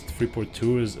guess Freeport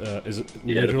 2 is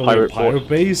literally a pirate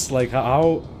base. Like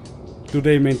how do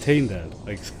they maintain that?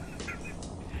 Like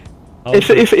it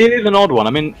is an odd one. I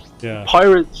mean,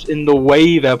 pirates in the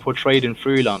way they're portrayed in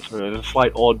Freelancer is a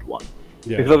slight odd one.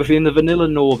 Because obviously in the vanilla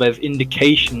lore there's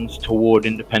indications toward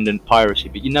independent piracy,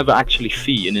 but you never actually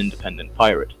see an independent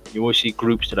pirate. You always see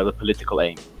groups that have a political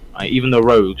aim. Even the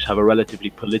rogues have a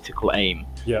relatively political aim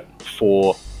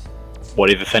for what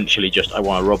is essentially just, I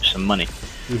want to rob some money.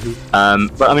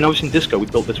 But I mean, obviously in Disco we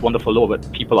built this wonderful lore,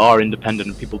 but people are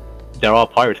independent, and there are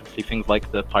pirates, obviously things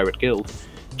like the Pirate Guild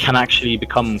can actually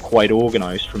become quite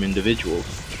organized from individuals.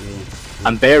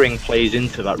 And Bering plays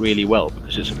into that really well,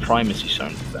 because it's a primacy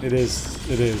zone for them. It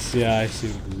is, yeah, I see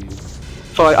what you mean.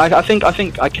 So I think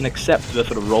I can accept the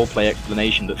sort of roleplay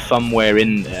explanation that somewhere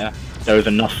in there is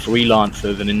enough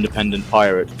freelancers and independent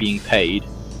pirates being paid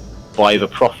by the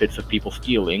profits of people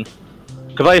stealing.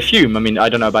 Because I assume, I mean, I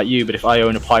don't know about you, but if I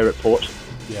own a pirate port,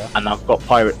 and I've got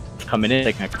pirates coming in,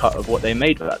 taking a cut of what they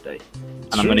made for that day,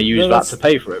 and I'm going to use that to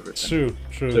pay for everything.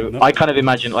 True. So I kind of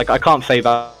imagine, like, I can't say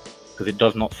that because it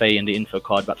does not say in the info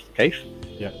card that's the case.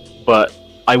 But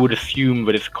I would assume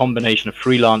that it's a combination of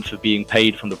freelancers being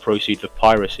paid from the proceeds of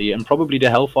piracy, and probably the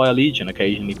Hellfire Legion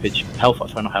occasionally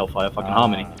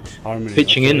Harmony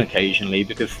pitching in occasionally,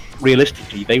 because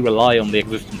realistically they rely on the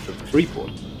existence of the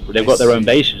Freeport. They've got their own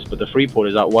bases, but the Freeport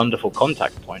is that wonderful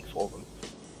contact point for them.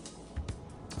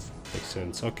 Makes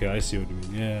sense. Okay, I see what you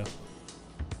mean. Yeah.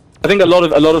 I think a lot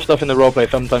of stuff in the roleplay,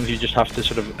 sometimes you just have to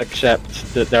sort of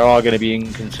accept that there are going to be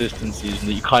inconsistencies, and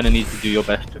that you kind of need to do your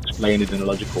best to explain it in a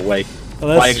logical way.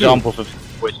 By example, for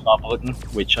voice star bulletin,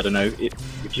 which I don't know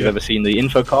if you've ever seen the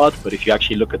info card, but if you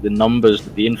actually look at the numbers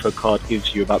that the info card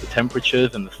gives you about the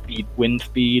temperatures and the wind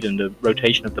speed and the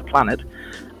rotation of the planet,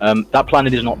 that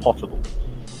planet is not possible.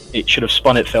 It should have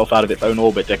spun itself out of its own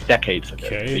orbit decades ago.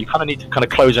 So you kind of need to kind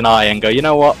of close an eye and go, you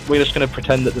know what, we're just going to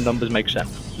pretend that the numbers make sense.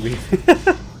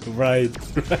 Right.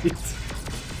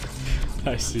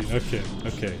 I see.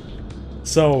 Okay.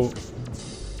 So,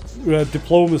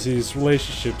 diplomacies,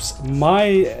 relationships.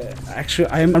 Actually,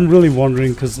 I'm really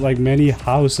wondering, because like many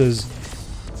houses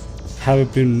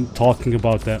haven't been talking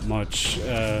about that much.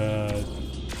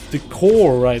 The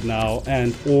core right now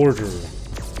and order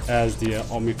as the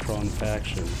Omicron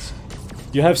factions.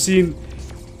 You have seen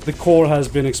the core has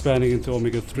been expanding into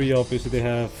Omega-3. Obviously, they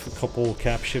have a couple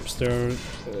cap ships there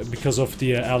because of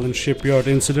the Allen shipyard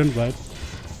incident, right?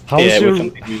 Yeah, it was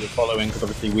something we were following because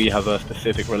obviously we have a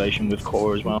specific relation with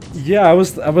core as well. Yeah, I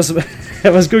was I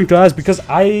was going to ask because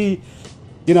I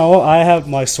have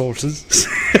my sources.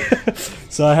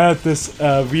 So I had this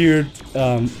weird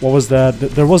what was that?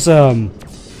 There was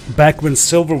back when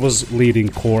Silver was leading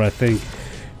core, I think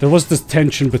there was this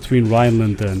tension between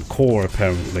Rheinland and core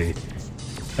apparently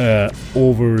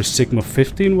over Sigma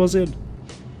 15, was it?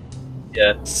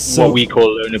 Yeah, so what we call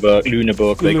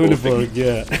Luneburg.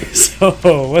 Yeah. So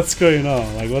what's going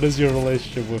on? Like, what is your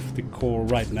relationship with the core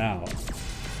right now?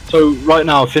 So right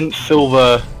now, since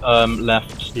Silver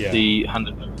left the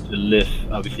handed over to Lith,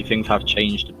 obviously things have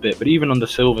changed a bit. But even under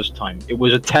Silver's time, it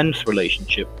was a tense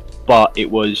relationship, but it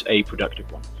was a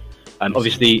productive one.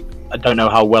 Obviously, I don't know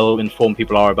how well informed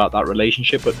people are about that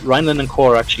relationship, but Rheinland and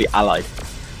core are actually allied.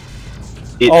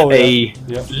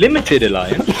 It's limited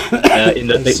alliance in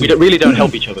that we really don't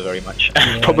help each other very much.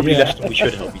 Probably less than we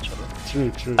should help each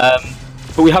other. True.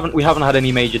 But we haven't had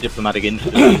any major diplomatic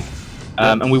incidents,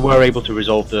 and we were able to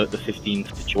resolve the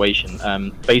 15th situation.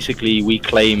 Basically, we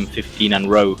claim 15 and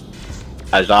Rho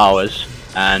as ours,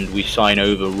 and we sign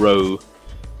over Rho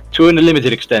to a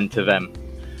limited extent to them.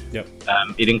 Yep.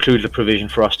 It includes a provision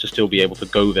for us to still be able to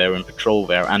go there and patrol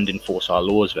there and enforce our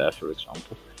laws there, for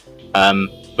example.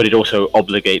 But it also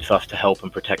obligates us to help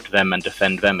and protect them and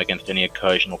defend them against any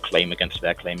incursion or claim against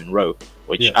their claim in Rho,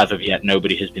 which as of yet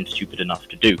nobody has been stupid enough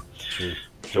to do.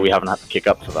 So we haven't had to kick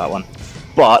up for that one.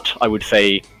 But I would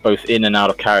say, both in and out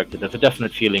of character, there's a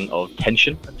definite feeling of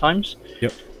tension at times.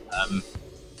 Yep.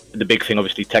 The big thing,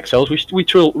 obviously, tech sales. We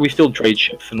still trade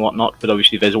ships and whatnot, but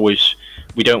obviously there's always,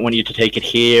 we don't want you to take it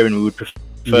here, and we would prefer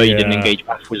you didn't engage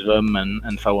back with them,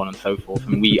 and so on and so forth.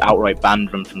 And we outright banned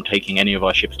them from taking any of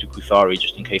our ships to Kuthari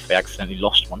just in case they accidentally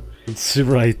lost one. That's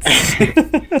right.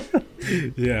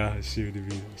 Yeah, I see what you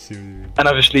mean. And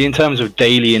obviously, in terms of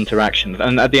daily interactions,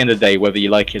 and at the end of the day, whether you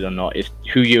like it or not, it's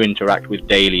who you interact with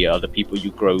daily are the people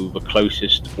you grow the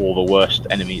closest or the worst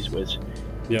enemies with.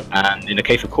 Yep. And in the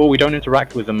case of core, we don't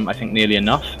interact with them, I think, nearly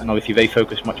enough. And obviously, they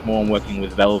focus much more on working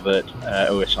with Velvet,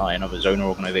 OSI, and other Zona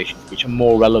organizations, which are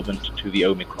more relevant to the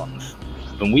Omicrons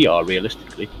than we are,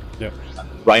 realistically. Yep.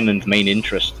 Rhineland's main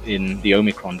interest in the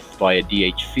Omicrons is via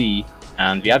DHC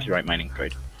and the Azurite mining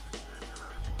trade.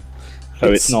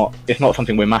 So it's not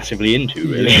something we're massively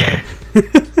into, really. Yeah.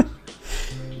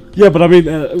 Yeah, but I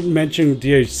mean, mentioning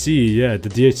DHC, yeah, the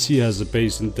DHC has a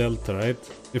base in Delta, right?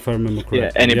 If I remember correctly.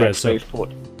 Yeah, any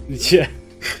spaceport. Yeah.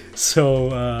 So,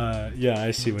 yeah,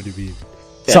 I see what you mean.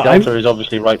 Yeah, so Delta is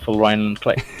obviously rightful Rhineland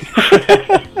claim.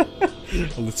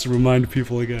 Let's remind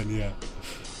people again, yeah.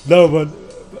 No, but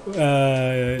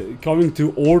coming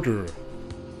to Order.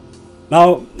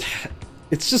 Now,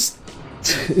 it's just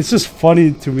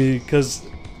funny to me because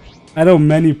I know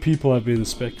many people have been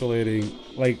speculating,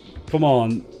 like, come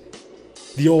on,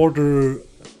 the Order,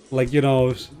 like,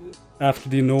 after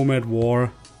the Nomad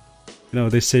War,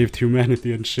 they saved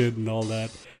humanity and shit and all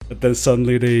that, but then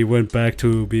suddenly they went back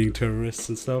to being terrorists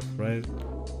and stuff, right?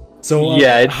 So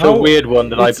yeah, it's a weird one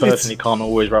that I personally can't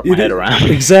always wrap my head around.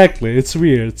 Exactly, it's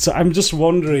weird. So I'm just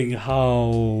wondering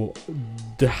how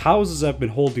the houses have been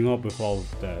holding up with all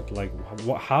of that. Like,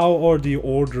 how are the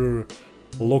Order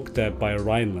looked at by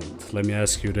Rheinland? Let me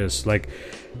ask you this: like,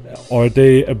 are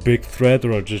they a big threat,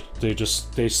 or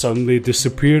they suddenly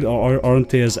disappeared, or aren't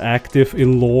they as active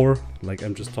in lore? Like,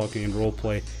 I'm just talking in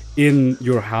roleplay in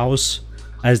your house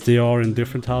as they are in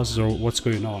different houses, or what's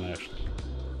going on actually?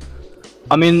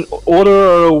 I mean, Order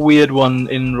are a weird one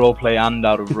in roleplay and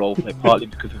out of roleplay, partly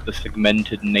because of the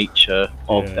segmented nature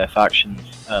of their factions.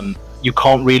 You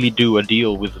can't really do a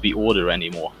deal with the Order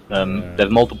anymore.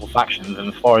 There's multiple factions, and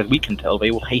as far as we can tell,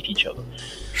 they all hate each other.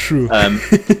 True.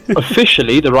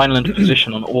 Officially, the Rheinland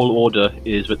position on all Order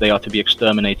is that they are to be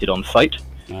exterminated on sight.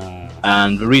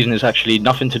 And the reason is actually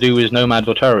nothing to do with nomads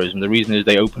or terrorism. The reason is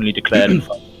they openly declared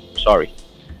sorry.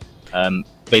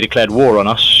 They declared war on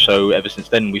us, so ever since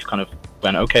then we've kind of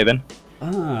went, okay then.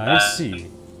 I see.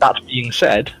 That being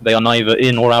said, they are neither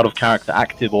in or out of character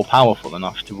active or powerful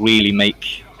enough to really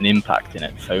make an impact in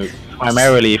it. So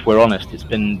primarily, if we're honest, it's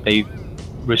been they've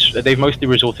mostly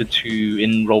resorted to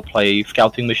in roleplay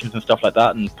scouting missions and stuff like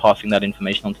that, and passing that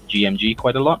information on to GMG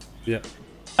quite a lot. Yeah.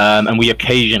 And we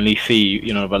occasionally see,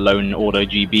 a lone Order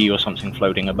GB or something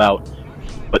floating about,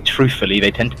 but truthfully, they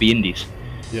tend to be indies.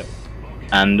 Yeah.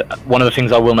 And one of the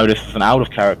things I will notice as an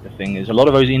out-of-character thing is a lot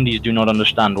of those indies do not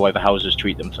understand why the houses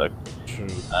treat them so. True.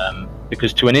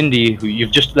 Because to an indie who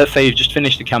let's say you've just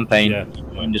finished the campaign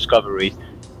in Discovery,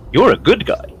 you're a good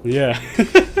guy. Yeah.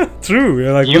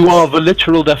 True. Like, you are the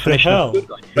literal definition of good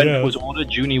guy. Brent Yeah. was order,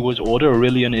 Junie was order,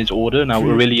 Aurelian is order. Now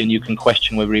True. Aurelian, you can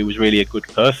question whether he was really a good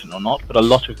person or not, but a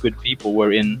lot of good people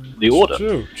were in the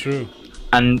order. True.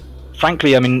 And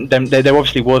frankly, I mean, there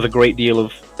obviously was a great deal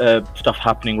of stuff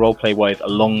happening roleplay-wise a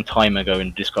long time ago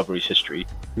in Discovery's history.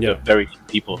 Yeah. That very few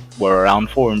people were around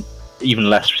for, and even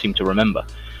less seem to remember.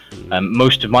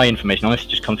 Most of my information honestly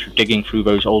just comes through digging through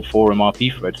those old forum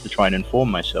RP threads to try and inform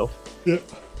myself. Yeah.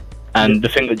 And the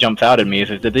thing that jumps out at me is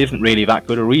that there isn't really that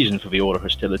good a reason for the order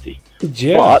hostility.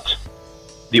 Yeah. But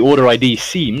the order ID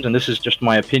seems, and this is just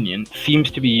my opinion,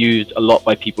 seems to be used a lot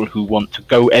by people who want to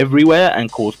go everywhere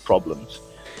and cause problems.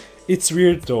 It's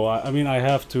weird though. I mean, I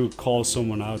have to call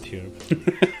someone out here.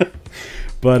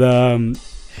 But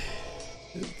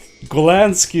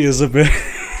Golansky is a bit...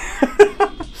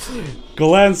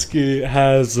 Golansky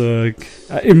has,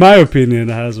 in my opinion,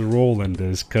 has a role in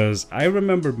this, because I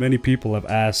remember many people have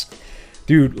asked,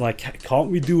 dude, like, can't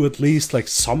we do at least like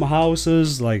some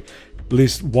houses, like at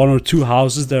least 1 or 2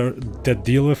 houses that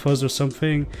deal with us or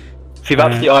something? See,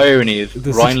 that's the irony, is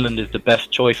Rheinland is the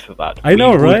best choice for that. I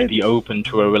know, right? We would be open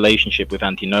to a relationship with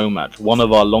anti-nomads. One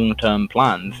of our long-term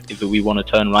plans is that we want to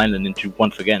turn Rheinland into,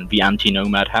 once again, the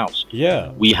anti-nomad house. Yeah.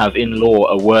 We have in law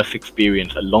a worse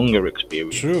experience, a longer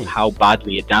experience, True. how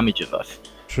badly it damages us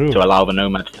True. to allow the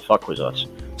nomads to fuck with us.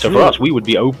 So True. for us, we would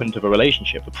be open to the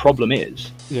relationship. The problem is,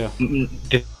 Yeah.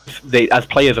 they, as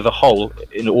players as a whole,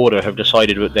 in order, have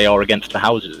decided that they are against the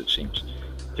houses, it seems.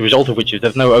 The result of which is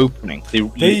there's no opening.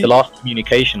 The last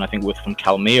communication, I think, was from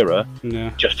Calmira,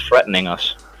 Yeah. just threatening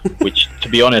us. Which, to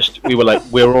be honest, we were like,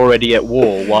 we're already at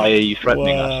war. Why are you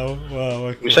threatening us? Wow.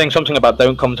 Okay. We were saying something about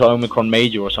don't come to Omicron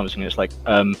Major or something. It's like,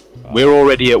 we're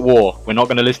already at war. We're not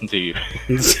going to listen to you.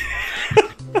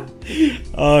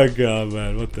 Oh god,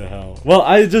 man, what the hell? Well,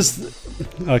 I just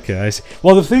okay. I see.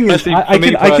 Well, the thing is,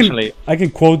 Honestly, I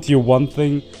can quote you one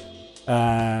thing,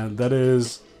 and that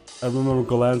is, I remember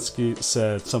Golansky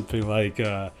said something like,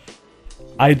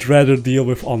 "I'd rather deal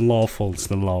with unlawfuls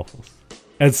than lawfuls,"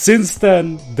 and since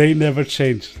then they never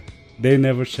changed. They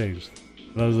never changed.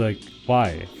 And I was like,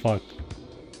 why? Fuck.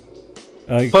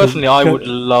 Personally, I would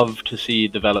love to see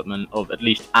development of at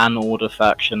least an order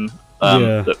faction.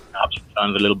 That perhaps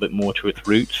returns a little bit more to its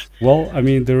roots. Well, I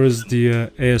mean, there is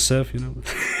the ASF, you know.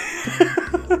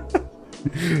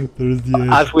 There's the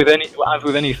as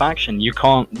with any faction, you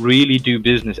can't really do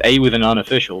business with an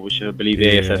unofficial, which I believe the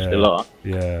ASF still are.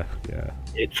 Yeah.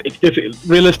 It's difficult,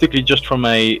 realistically, just from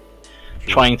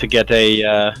trying to get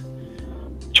a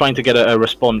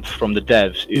response from the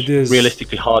devs. It is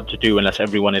realistically hard to do unless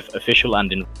everyone is official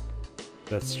and in.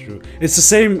 That's true. It's the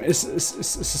same. It's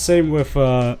the same with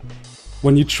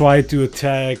when you try to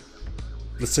attack,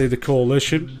 let's say, the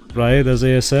coalition, right, as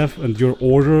ASF, and your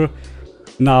order.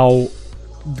 Now,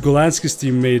 Golansky's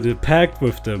team made a pact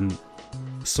with them,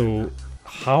 so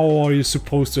how are you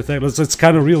supposed to attack? It's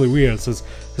kind of really weird. So it's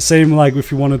the same like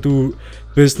if you want to do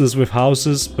business with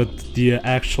houses, but the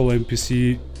actual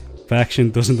NPC faction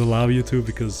doesn't allow you to,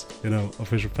 because, you know,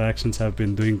 official factions have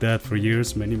been doing that for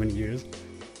years, many years.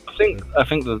 I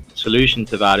think the solution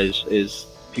to that is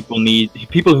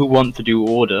people who want to do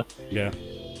order. Yeah.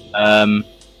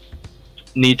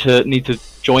 Need to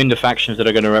join the factions that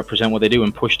are going to represent what they do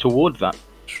and push towards that.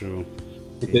 True.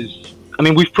 Because I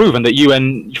mean, we've proven that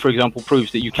UN, for example,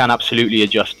 proves that you can absolutely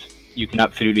adjust. You can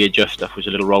absolutely adjust stuff with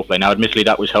a little roleplay. Now, admittedly,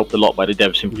 that was helped a lot by the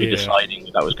devs simply deciding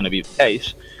that was going to be the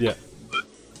case. Yeah.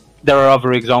 There are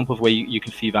other examples where you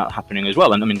can see that happening as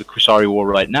well. And I mean, the Crusari War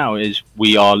right now is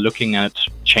we are looking at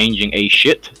changing a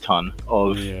shit ton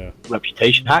of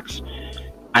reputation hacks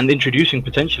and introducing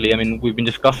potentially, I mean, we've been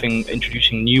discussing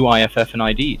introducing new IFF and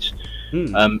IDs.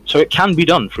 So it can be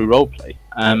done through roleplay.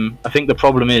 I think the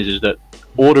problem is that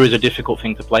Order is a difficult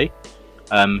thing to play.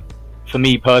 For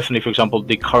me personally, for example,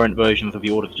 the current versions of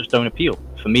the Order just don't appeal.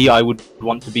 For me, I would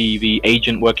want to be the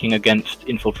agent working against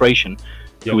infiltration,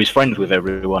 who is friends with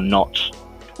everyone, not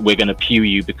we're going to pew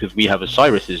you because we have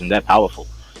Osiris's and they're powerful.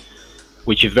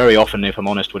 Which is very often, if I'm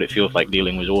honest, what it feels like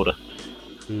dealing with Order.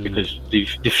 Because the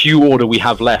few Order we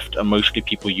have left are mostly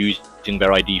people using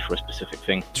their ID for a specific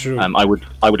thing. True. I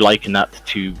would liken that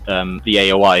to the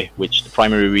AOI, which the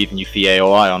primary reason you see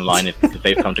AOI online is because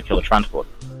they've come to kill a transport.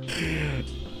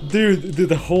 Dude,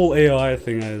 the whole AOI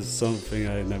thing is something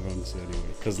I never understood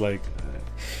anyway. Because like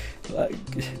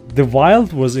the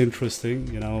Wild was interesting,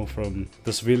 you know, from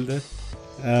Das Wilde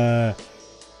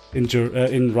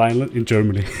in Rheinland, in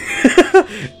Germany.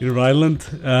 In Rheinland.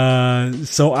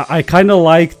 So I kind of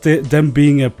liked them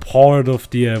being a part of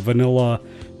the vanilla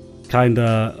kind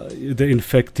of the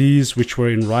infectees, which were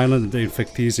in Rheinland, and the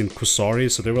infectees in Kusari,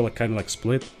 so they were like kind of like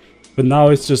split. But now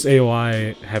it's just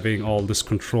AOI having all this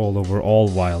control over all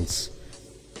wilds.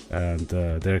 And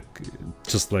they're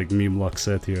just like Meme Luck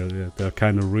said here, they're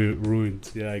kind of ruined.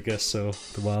 Yeah, I guess so.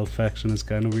 The wild faction is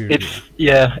kind of weird.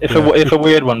 It's a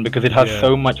weird one because it has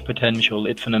so much potential.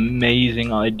 It's an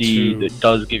amazing ID that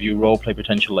does give you roleplay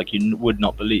potential like you would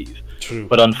not believe. True.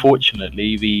 But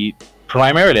unfortunately,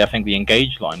 primarily I think the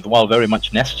engage line, while very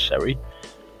much necessary,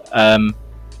 I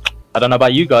don't know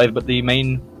about you guys, but the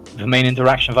main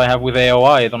interactions I have with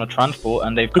AOI is on a transport,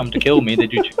 and they've come to kill me. They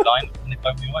do 2 lines and they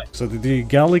blow me away. So the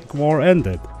Gallic War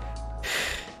ended.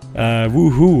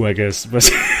 Woohoo, I guess. But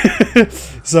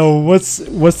so what's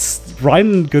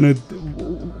Rheinland gonna?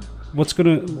 What's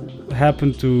gonna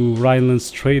happen to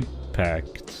Rhineland's trade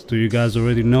pact? Do you guys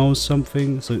already know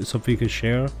something? So something you can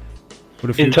share?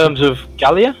 In terms of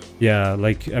Gallia? Yeah,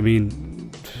 like I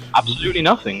mean, absolutely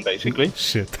nothing, basically.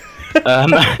 Shit.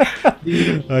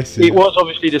 I see. It was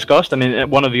obviously discussed. I mean,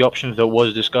 one of the options that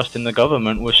was discussed in the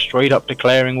government was straight up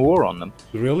declaring war on them.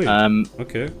 Really?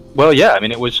 Okay. Well, yeah. I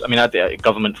mean, it was. I mean, the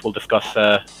government will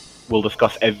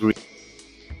discuss every.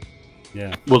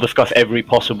 Yeah. We'll discuss every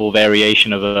possible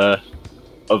variation of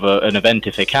an event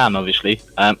if they can. Obviously,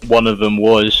 one of them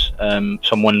was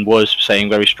someone was saying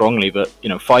very strongly that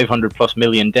 500+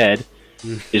 million dead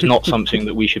is not something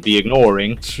that we should be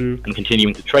ignoring and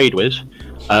continuing to trade with.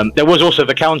 There was also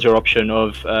the counter option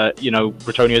of,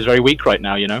 Bretonia is very weak right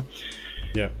now,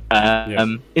 Yeah.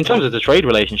 In terms of the trade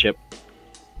relationship,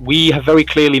 we have very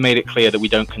clearly made it clear that we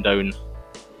don't condone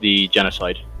the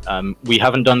genocide. We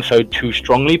haven't done so too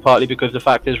strongly, partly because the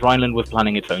fact is Rhineland was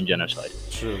planning its own genocide.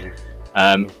 True.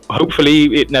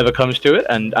 Hopefully it never comes to it,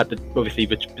 and obviously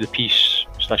the peace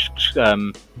 /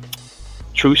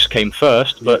 truce came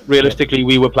first, but realistically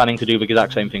we were planning to do the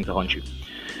exact same thing to Honshu.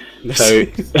 So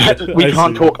we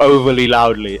can't talk overly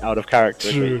loudly out of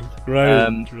character. True.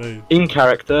 Right. In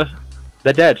character,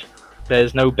 they're dead.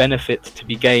 There's no benefit to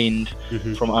be gained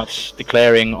from us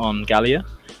declaring on Gallia.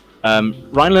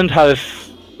 Rhineland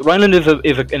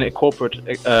is a corporate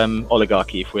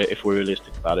oligarchy. If we're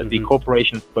realistic about it, the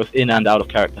corporations both in and out of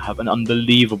character have an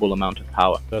unbelievable amount of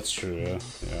power. That's true. Yeah.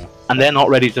 And they're not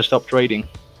ready to stop trading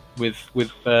with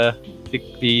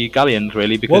the Galleons,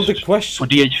 really, because the question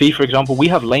for DHV, for example, we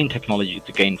have lane technology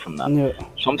to gain from that. Yeah.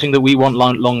 Something that we want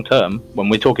long term, when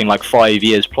we're talking like 5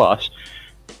 years plus,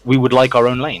 we would like our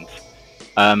own lanes.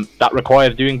 That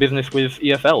requires doing business with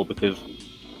EFL, because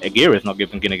Agira is not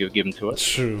going to give given to us.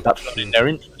 True. That's not in their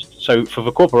interest. So for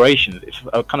the corporations, it's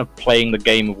kind of playing the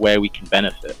game of where we can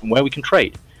benefit and where we can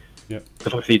trade. Yeah.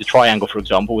 Because obviously the triangle, for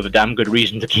example, was a damn good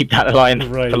reason to keep that alliance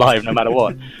alive no matter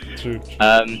what. True.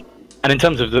 And in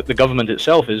terms of the government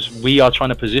itself, is we are trying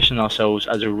to position ourselves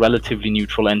as a relatively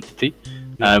neutral entity.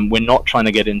 We're not trying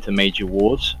to get into major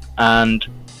wars. And,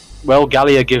 well,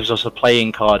 Gallia gives us a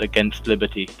playing card against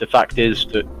Liberty. The fact is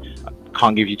that, I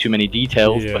can't give you too many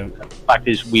details, but the fact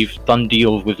is we've done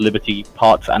deals with Liberty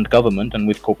parts and government and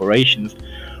with corporations,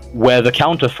 where the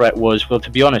counter threat was, well, to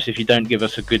be honest, if you don't give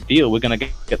us a good deal, we're going to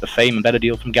get the same and better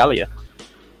deal from Gallia.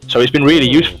 So it's been really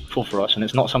useful for us, and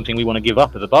it's not something we want to give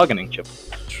up as a bargaining chip.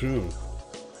 True.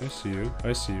 I see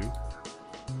you.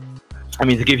 I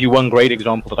mean, to give you one great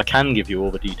example that I can give you all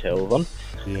the details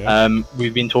on,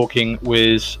 we've been talking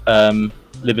with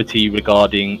Liberty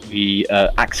regarding the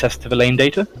access to the lane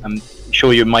data. I'm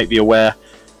sure you might be aware,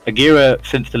 Agira,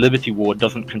 since the Liberty War,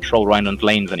 doesn't control Rhineland's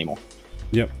lanes anymore.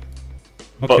 Yep.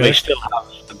 But they still have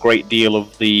a great deal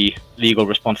of the legal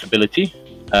responsibility.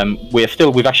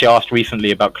 We've actually asked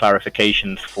recently about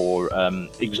clarifications for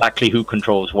exactly who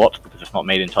controls what, because it's not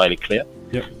made entirely clear.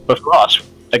 Yep. But for us,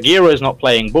 Agira is not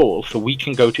playing ball, so we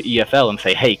can go to EFL and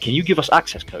say, hey, can you give us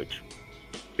access codes?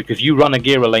 Because you run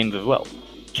Agira lanes as well.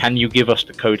 Can you give us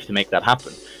the code to make that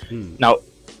happen? Now,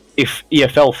 if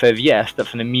EFL says yes,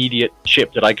 that's an immediate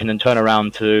ship that I can then turn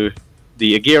around to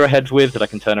the Agira heads with, that I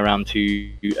can turn around to,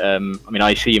 I mean,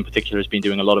 IC in particular has been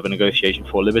doing a lot of a negotiation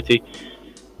for Liberty,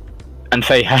 and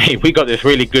say, hey, we got this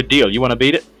really good deal, you want to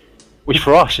beat it? Which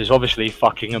for us is obviously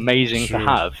fucking amazing to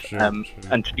have.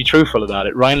 And to be truthful about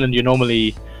it, Rhineland, you're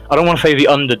normally, I don't want to say the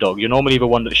underdog, you're normally the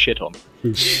one that's shit on.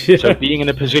 So being in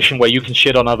a position where you can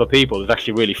shit on other people is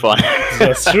actually really fun.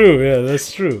 That's true, yeah,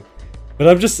 that's true. But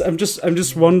I'm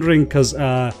just wondering, because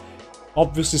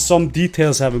obviously some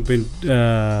details haven't been,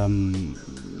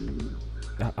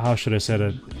 how should I say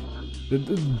that?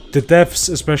 The devs,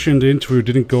 especially in the interview,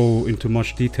 didn't go into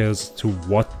much details to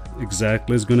what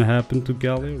exactly is going to happen to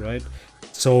Gallia, right?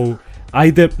 So I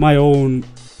did my own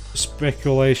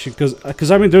speculation,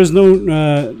 because I mean, there's no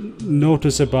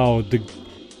notice about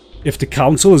if the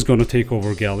council is going to take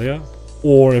over Gallia,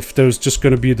 or if there's just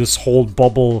going to be this whole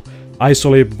bubble,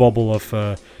 isolated bubble of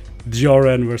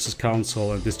DRN versus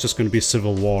Council, and it's just going to be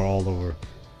civil war all over.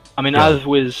 I mean, as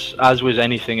with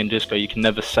anything in Disco, you can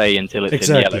never say until it's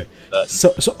in yellow.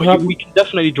 So we can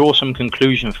definitely draw some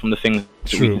conclusions from the things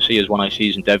that we can see as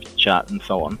 1ICs and dev chat and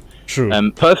so on.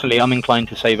 True. Personally, I'm inclined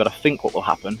to say that I think what will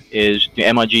happen is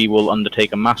the MIG will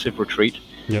undertake a massive retreat.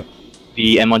 Yeah.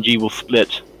 The MIG will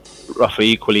split roughly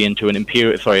equally into an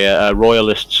a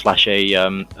royalist slash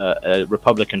a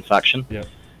Republican faction. Yeah.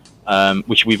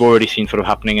 Which we've already seen sort of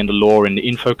happening in the lore in the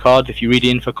info cards. If you read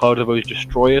the info cards of those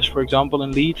destroyers, for example,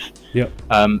 in Leeds,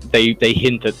 they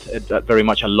hint at very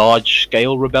much a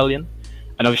large-scale rebellion.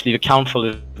 And obviously the Council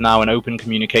is now in open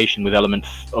communication with elements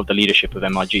of the leadership of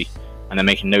MIG, and they're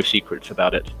making no secrets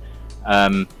about it.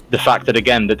 The fact that,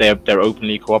 again, that they're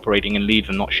openly cooperating in Leeds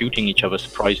and not shooting each other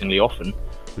surprisingly often,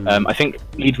 I think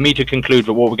leads me to conclude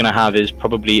that what we're going to have is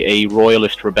probably a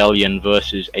royalist rebellion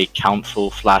versus a council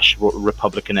slash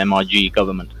Republican MIG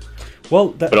government. Well,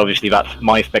 but obviously that's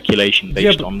my speculation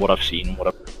based on what I've seen and what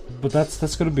I've... But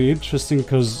that's going to be interesting,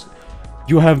 because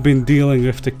you have been dealing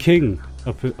with the king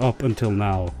up until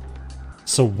now.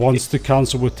 So once the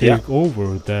council would take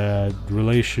over, the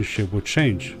relationship would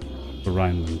change.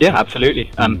 Rheinland. Yeah, absolutely.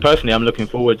 Personally, I'm looking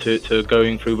forward to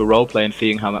going through the roleplay and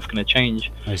seeing how that's going to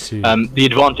change. I see. The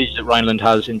advantage that Rheinland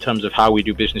has in terms of how we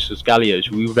do business as Gallios,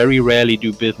 we very rarely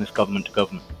do business government to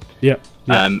government. Yeah.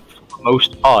 For the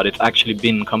most part, it's actually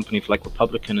been companies like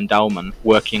Republican and Daumann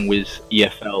working with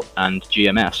EFL and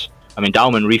GMS. I mean,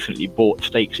 Daumann recently bought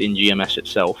stakes in GMS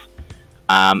itself,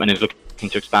 and is looking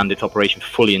to expand its operations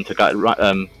fully into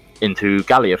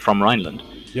Gallia from Rheinland.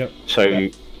 Yeah. So.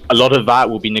 A lot of that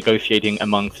will be negotiating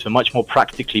amongst the much more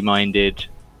practically minded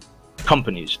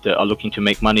companies that are looking to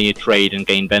make money, trade, and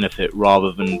gain benefit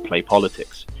rather than play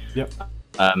politics. Yep.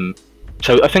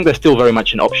 So I think there's still very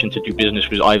much an option to do business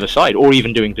with either side, or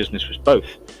even doing business with both.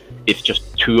 It's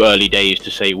just too early days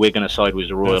to say we're going to side with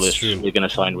the Royalists, we're going to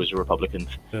side with the Republicans.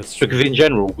 That's true. Because in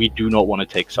general, we do not want to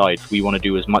take sides. We want to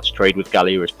do as much trade with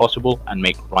Gallia as possible and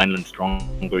make Rhineland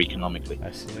stronger economically.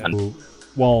 I see.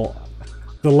 Well,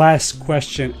 the last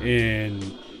question for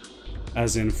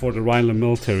the Rhineland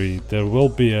military, there will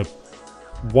be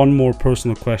one more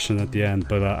personal question at the end,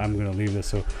 but I'm gonna leave this.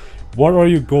 So, what are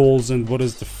your goals and what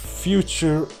is the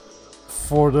future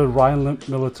for the Rhineland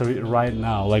military right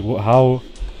now? Like how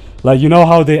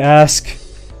how they ask,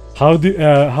 how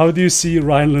do you see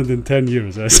Rhineland in 10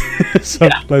 years? Like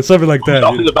something like that. I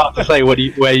was about to say, where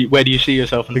do you see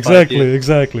yourself in 5 years?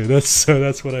 Exactly. That's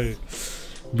what I.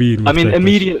 I mean,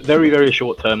 immediate, very, very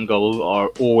short-term goals are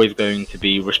always going to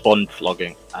be response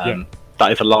logging.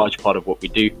 That is a large part of what we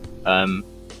do,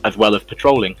 as well as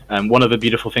patrolling. One of the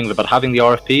beautiful things about having the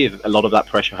RFP is a lot of that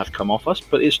pressure has come off us,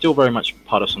 but it's still very much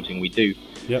part of something we do.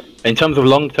 Yep. In terms of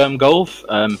long-term goals,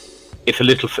 it's a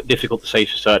little difficult to say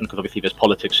for certain, because obviously there's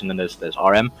politics and then there's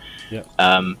RM. Yeah.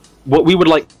 What we would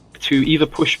like to either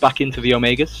push back into the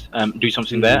Omegas, do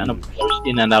something there, and of course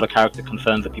in and out of character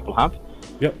concerns that people have.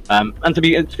 Yep. And to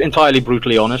be entirely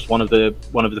brutally honest, one of the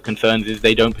concerns is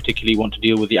they don't particularly want to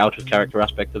deal with the out of character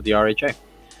aspect of the RHA.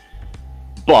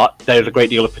 But there's a great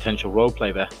deal of potential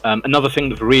roleplay there. Another thing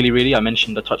that's really, I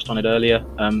touched on it earlier,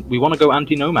 we want to go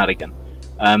anti-nomad again.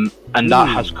 And that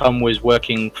has come with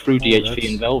working through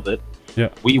DHV and Velvet. Yeah.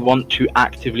 We want to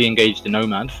actively engage the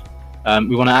nomads.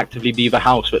 We want to actively be the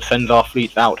house that sends our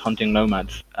fleets out hunting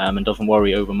nomads, and doesn't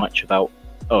worry over much about,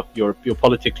 oh, you're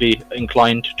politically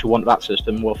inclined to want that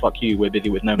system. Well, fuck you. We're busy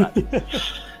with nomads. Dude,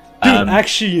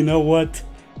 actually, you know what?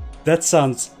 That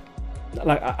sounds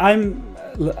like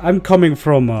I'm coming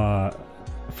from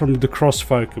the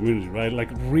Crossfire community, right? Like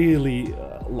really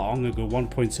long ago,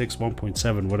 1.6,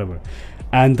 1.7, whatever.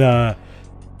 And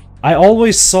I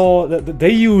always saw that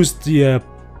they used the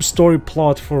story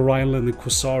plot for Rheinland and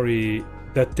Kusari,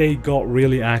 that they got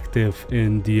really active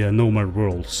in the Nomad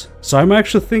worlds. So I'm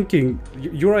actually thinking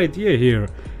your idea here,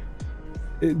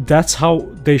 that's how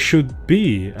they should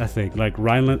be, I think, like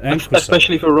Rheinland and Kusari.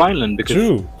 Especially for Rheinland,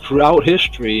 because throughout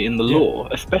history in the lore,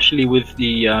 especially with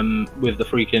the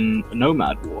freaking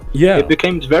Nomad War, it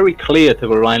became very clear to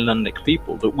the Rhinelandic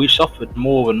people that we suffered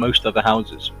more than most other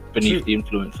houses beneath the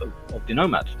influence of the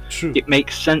Nomads. It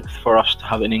makes sense for us to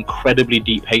have an incredibly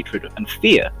deep hatred and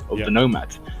fear of the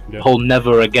Nomads. The whole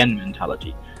never again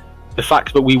mentality. The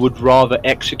fact that we would rather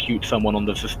execute someone on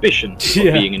the suspicion of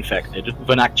being infected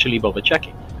than actually bother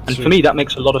checking. And for me, that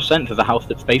makes a lot of sense as a house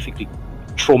that's basically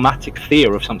traumatic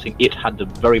fear of something it had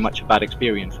very much a bad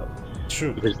experience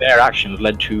of. Because their actions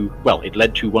led to, well, it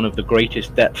led to one of the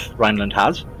greatest debts Rhineland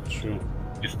has.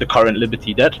 It's the current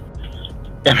Liberty debt.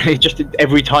 I mean, just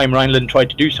every time Rhineland tried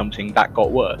to do something, that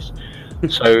got worse.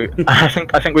 So I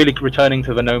think really returning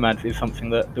to the Nomads is something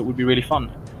that would be really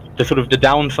fun. the sort of the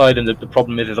downside and the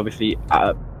problem is obviously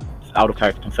out of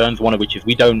character concerns, one of which is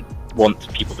we don't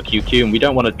want people to QQ and we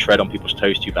don't want to tread on people's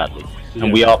toes too badly. Yeah.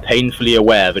 And we are painfully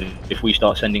aware that if we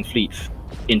start sending fleets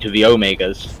into the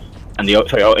Omegas and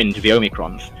into the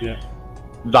Omicrons, yeah,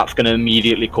 that's going to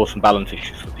immediately cause some balance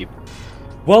issues for people.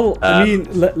 Well, I mean,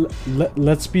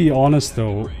 let's be honest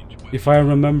though. If I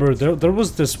remember, there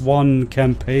was this one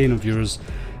campaign of yours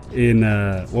in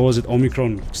what was it,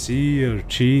 Omicron C or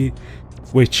Chi,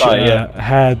 which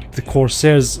had the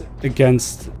Corsairs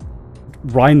against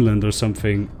Rheinland or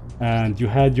something, and you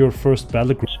had your first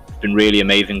battle group. It's been really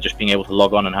amazing just being able to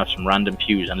log on and have some random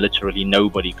pews and literally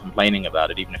nobody complaining about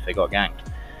it, even if they got ganked.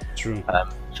 True.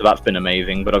 So that's been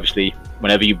amazing, but obviously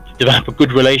whenever you develop a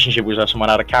good relationship with someone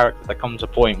out of character, there comes a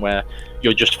point where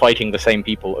you're just fighting the same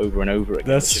people over and over again.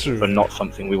 That's true. But not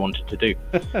something we wanted to do.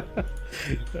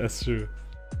 That's true.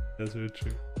 That's very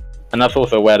true. And that's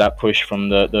also where that push from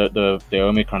the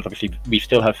Omicrons, obviously we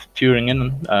still have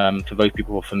Thüringen, for those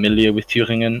people who are familiar with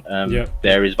Thüringen,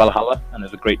 there is Valhalla, and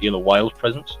there's a great deal of wild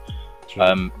presence,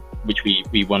 which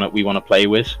we want to play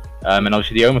with, and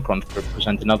obviously the Omicrons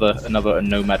represent another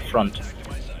nomad front,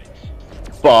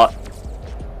 but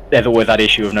there's always that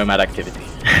issue of nomad activity.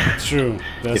 True,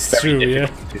 that's true, yeah.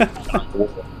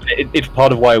 It's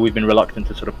part of why we've been reluctant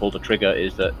to sort of pull the trigger,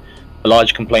 is that a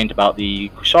large complaint about the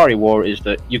Kusari War is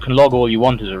that you can log all you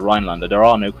want as a Rhinelander. There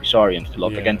are no Kusarians to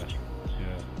log against you.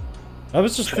 I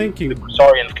was just thinking... The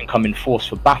Kusarians can come in force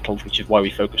for battles, which is why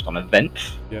we focused on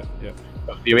events.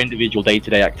 But your individual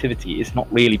day-to-day activity, it's not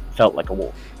really felt like a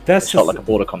war. It felt like a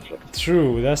border conflict.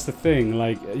 True, that's the thing.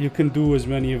 Like, you can do as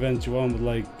many events you want, but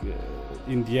like,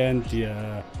 in the end,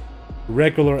 the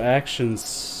regular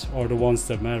actions are the ones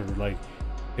that matter. Like,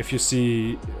 if you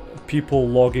see people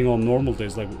logging on normal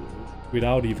days, like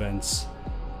without events,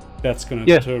 that's going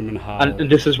to determine how. And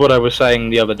this is what I was saying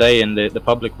the other day in the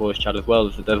public voice chat as well,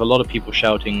 is that there's a lot of people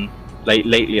shouting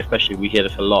lately, especially we hear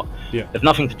this a lot. There's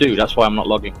nothing to do, that's why I'm not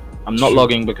logging. I'm not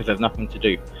logging because there's nothing to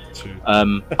do.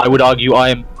 I would argue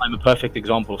I'm a perfect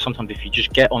example of sometimes if you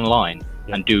just get online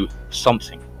and do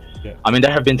something. I mean,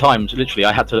 there have been times, literally,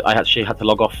 I actually had to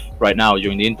log off right now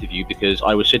during the interview because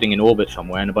I was sitting in orbit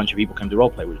somewhere and a bunch of people came to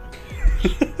roleplay with me.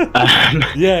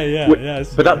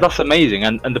 But that's amazing,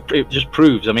 and it just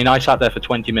proves. I mean, I sat there for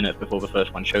 20 minutes before the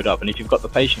first one showed up, and if you've got the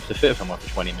patience to sit somewhere for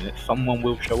 20 minutes, someone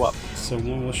will show up.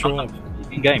 Someone will show up.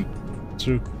 In game.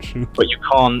 True. But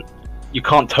you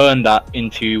can't turn that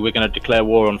into we're going to declare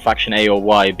war on faction A or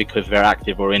Y because they're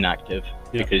active or inactive,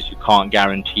 because you can't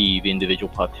guarantee the individual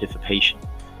participation.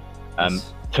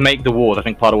 To make the wars, I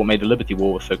think part of what made the Liberty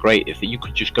War so great is that you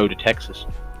could just go to Texas.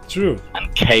 True.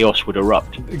 And chaos would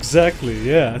erupt. Exactly,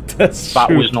 yeah, that's That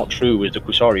true. was not true with the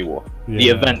Kusari War. The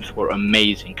events were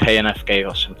amazing. KNF gave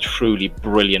us some truly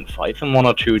brilliant fights, and one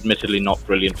or two admittedly not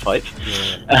brilliant fights.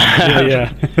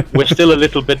 We're still a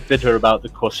little bit bitter about the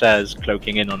Corsairs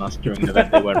cloaking in on us during an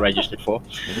event they weren't registered for.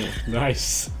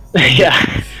 Nice.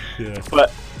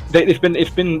 But the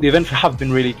events have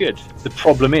been really good. The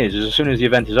problem is as soon as the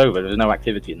event is over, there's no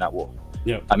activity in that war.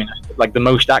 I mean, like the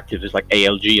most active is like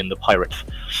ALG and the Pirates,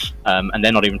 and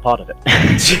they're not even part of it.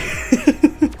 I see.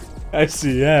 I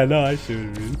see what you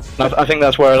mean. I think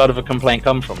that's where a lot of the complaint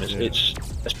comes from. It's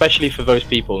especially for those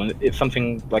people, and it's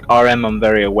something like RM. I'm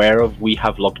very aware of. We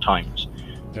have log times.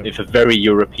 It's a very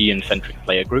European-centric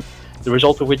player group. The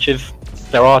result of which is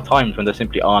there are times when there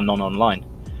simply are none online.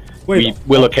 We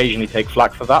will occasionally take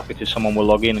flack for that because someone will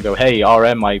log in and go, "Hey,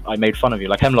 RM, I made fun of you."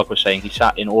 Like Hemlock was saying, he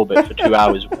sat in orbit for 2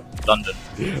 hours in London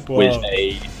with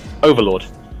a Overlord.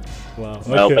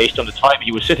 Well, based on the time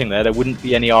he was sitting there wouldn't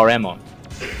be any RM on,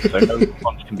 so no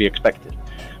response can be expected.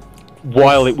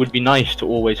 While it would be nice to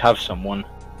always have someone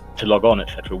to log on,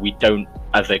 etc., we don't,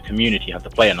 as a community, have the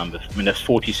player numbers. I mean, there's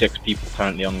 46 people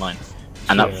currently online,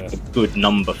 and that's a good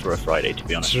number for a Friday, to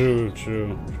be honest.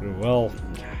 True. Well,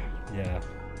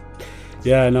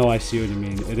 no, I see what you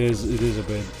mean. It is a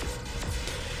bit.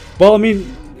 Well, I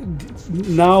mean,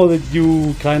 now that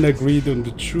you kind of agreed on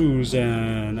the truths,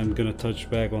 and I'm gonna touch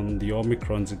back on the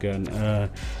Omicrons again.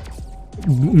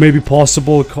 Maybe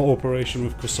possible cooperation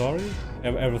with Kusari.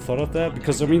 Ever thought of that?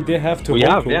 Because I mean, they have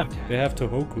Tohoku. They have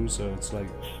Tohoku, so it's like.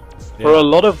 For a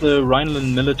lot of the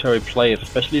Rhineland military players,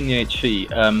 especially in the HC,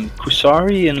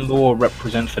 Kusari in lore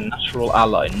represents a natural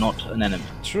ally, not an enemy.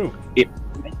 True. It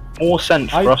makes more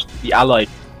sense for us to be allied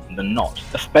than not,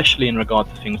 especially in regard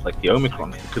to things like the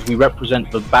Omicron, because we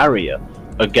represent the barrier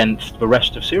against the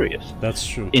rest of Sirius. That's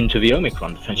true. Into the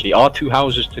Omicron, essentially. Our two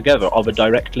houses together are the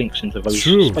direct links into those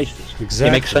spaces. Exactly.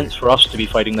 It makes sense for us to be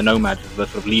fighting the Nomads as the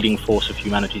sort of leading force of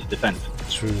humanity's defense.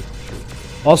 True.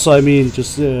 Also, I mean,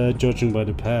 just judging by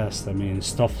the past, I mean,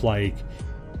 stuff like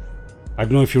I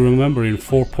don't know if you remember, in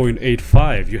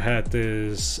 4.85 you had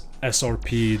this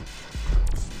SRP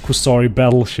Kusari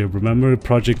battleship. Remember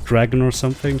Project Dragon or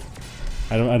something?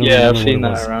 I don't. Yeah, I've seen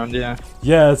that around. Yeah.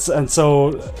 Yeah, and so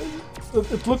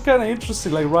it looked kind of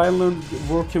interesting. Like Rheinland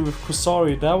working with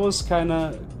Kusari, that was kind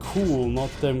of cool. Not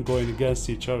them going against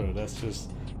each other. That's just.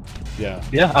 Yeah.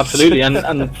 Yeah, absolutely, and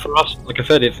for us, like I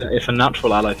said, it's a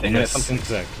natural ally thing, and it's something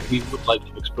exactly we would like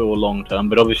to explore long term.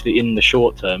 But obviously, in the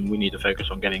short term, we need to focus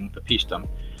on getting the peace done.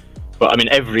 But I mean,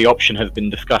 every option has been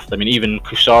discussed. I mean, even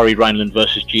Kusari Rheinland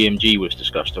versus GMG was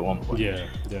discussed at one point. Yeah.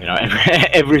 You know,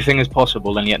 everything is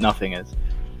possible, and yet nothing is.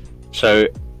 So,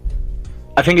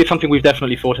 I think it's something we've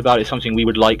definitely thought about. It's something we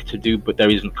would like to do, but there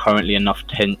isn't currently enough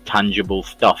tangible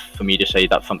stuff for me to say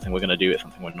that's something we're going to do. It's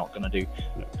something we're not going to do,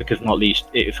 because not least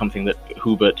it is something that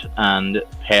Hubert and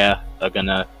Per are going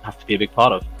to have to be a big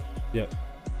part of. Yeah.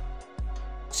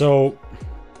 So,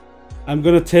 I'm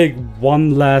going to take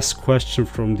one last question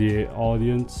from the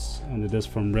audience, and it is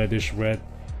from Reddish Red.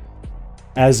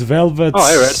 As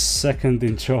Velvet's second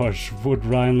in charge, would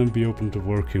Rheinland be open to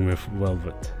working with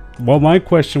Velvet? Well, my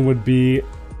question would be,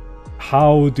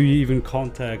 how do you even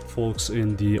contact folks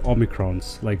in the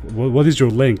Omicrons? Like, what is your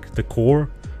link? The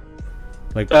core?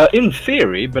 Like, in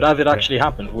theory, but as it actually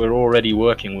happened, we're already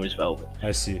working with Velvet.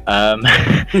 I see.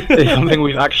 It's something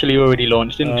we've actually already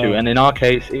launched into, and in our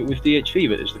case, it was DHV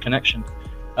that is the connection.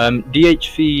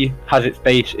 DHV has its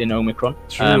base in Omicron.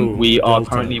 We are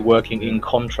currently working in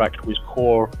contract with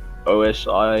Core,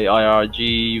 OSI,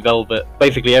 IRG, Velvet,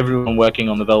 basically everyone working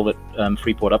on the Velvet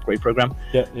Freeport upgrade program.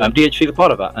 DHV is a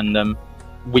part of that, and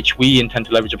which we intend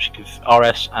to leverage up, because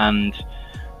RS and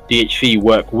DHV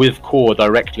work with Core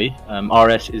directly.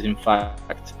 RS is in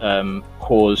fact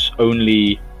Core's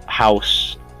only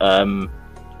house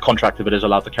contractor that is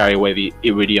allowed to carry away the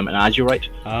Iridium and Azurite.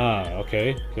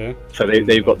 Okay. So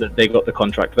they've got the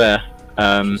contract there,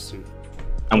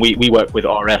 and we work with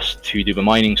RS to do the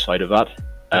mining side of that.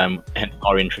 Hence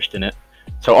our interest in it.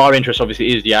 So our interest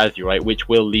obviously is the Azurite, which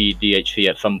will lead DHC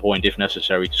at some point, if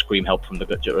necessary, to scream help from the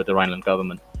Rhineland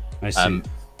government. I see.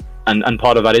 And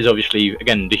part of that is obviously,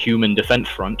 again, the human defense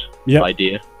front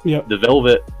idea. The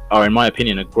Velvet are, in my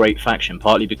opinion, a great faction,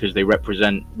 partly because they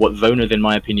represent what zoners, in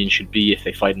my opinion, should be if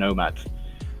they fight nomads.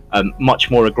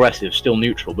 Much more aggressive, still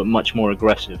neutral, but much more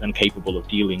aggressive and capable of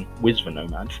dealing with the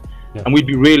nomads. And we'd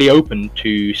be really open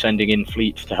to sending in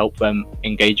fleets to help them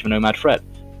engage the nomad threat.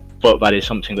 But that is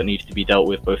something that needs to be dealt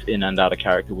with both in and out of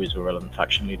character with the relevant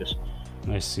faction leaders.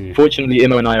 I see. Fortunately,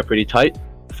 Imo and I are pretty tight,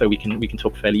 so we can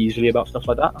talk fairly easily about stuff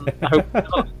like that. And I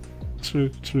hope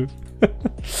True.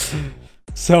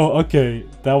 So, okay,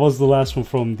 that was the last one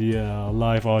from the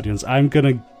live audience. I'm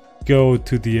gonna go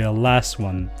to the last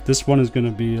one. This one is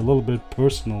gonna be a little bit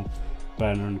personal,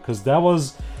 BANNORN, because that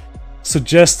was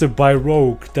suggested by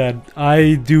Rogue, that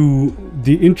I do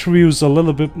the interviews a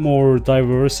little bit more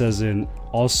diverse, as in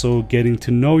also getting to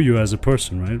know you as a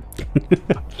person, right?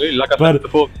 Absolutely, like I said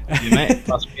before, you may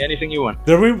ask me anything you want.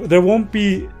 There won't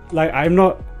be, like, I'm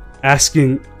not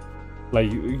asking,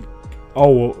 like,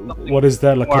 oh, what is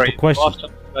that, like, a couple questions.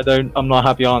 I'm not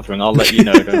happy answering. I'll let you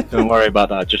know. Don't worry about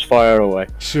that. Just fire away.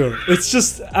 Sure. It's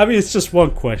just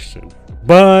one question,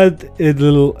 but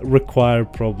it'll require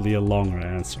probably a longer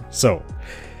answer. So,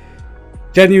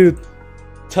 can you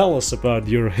tell us about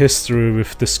your history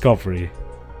with Discovery,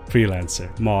 Freelancer,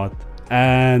 mod,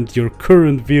 and your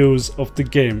current views of the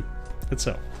game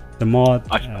itself, the mod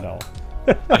and all?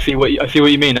 I see what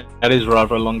you mean. That is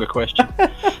rather a longer question.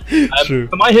 True.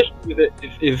 But my history with it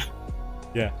is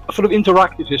a sort of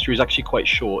interactive history is actually quite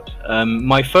short.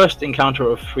 My first encounter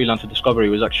of Freelancer Discovery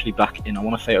was actually back in, I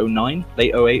want to say, 09,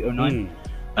 late 08, 09.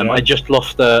 I just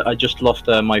lost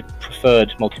my preferred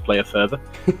multiplayer server.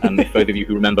 If both of you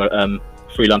who remember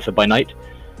Freelancer by Night,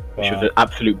 which was an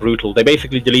absolute brutal. They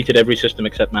basically deleted every system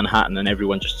except Manhattan, and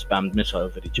everyone just spammed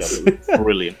missiles at each other. It was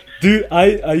brilliant. Dude,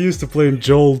 I used to play in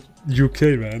Joel UK,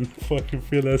 man. Fucking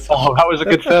Freelancer. Oh, that was a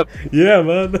good server. Yeah,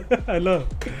 man. I know.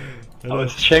 Oh,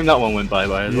 it's a shame that one went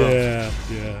bye-bye as well.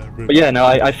 Yeah. But yeah, no,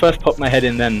 I first popped my head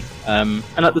in then,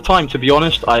 and at the time, to be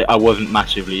honest, I wasn't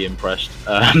massively impressed.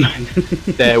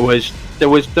 There was,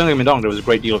 don't get me wrong, there was a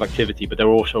great deal of activity, but there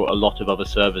were also a lot of other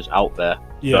servers out there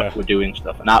that were doing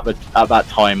stuff. And at that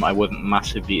time, I wasn't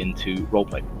massively into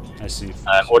roleplay. I see.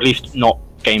 Or at least not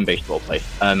game-based roleplay.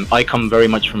 I come very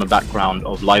much from a background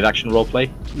of live-action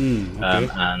roleplay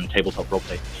and tabletop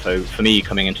roleplay. So for me,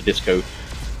 coming into Disco,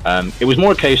 it was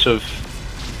more a case of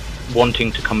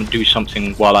wanting to come and do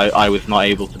something while I was not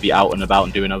able to be out and about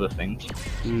and doing other things.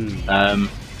 And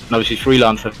obviously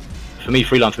Freelancer, for me,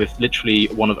 Freelancer is literally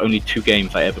one of only 2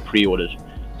 games I ever pre-ordered.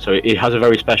 So it has a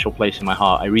very special place in my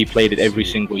heart. I replayed it every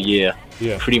single year,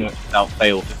 pretty much without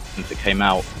fail since it came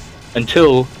out,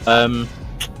 until I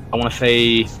want to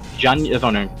say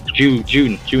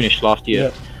June-ish last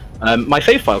year. My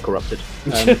save file corrupted.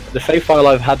 The save file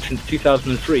I've had since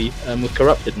 2003 was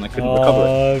corrupted, and I couldn't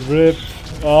recover it. Rip.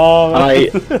 Oh.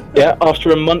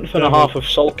 After a month and a half of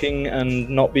sulking and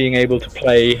not being able to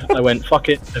play, I went, fuck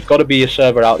it, there's got to be a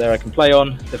server out there I can play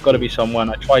on, there's got to be someone.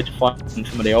 I tried to find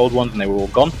some of the old ones and they were all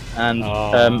gone, and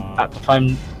at the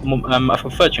time I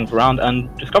was searching around and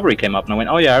Discovery came up and I went,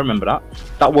 oh yeah, I remember that.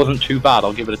 That wasn't too bad,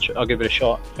 I'll give it a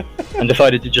shot. And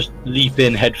decided to just leap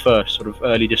in head first, sort of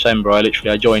early December. I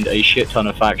joined a shit ton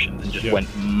of factions and just went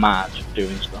mad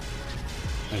doing stuff.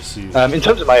 I see. In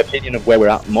terms of my opinion of where we're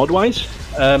at mod-wise,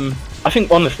 I think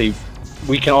honestly,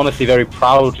 we can honestly very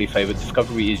proudly say that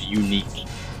Discovery is unique.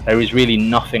 There is really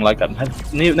nothing like that.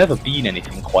 There's never been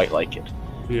anything quite like it.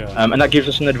 And that gives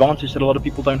us an advantage that a lot of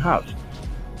people don't have.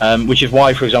 Which is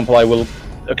why, for example, I will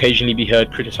occasionally be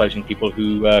heard criticizing people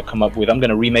who come up with, I'm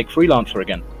going to remake Freelancer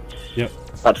again.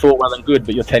 That's all well and good,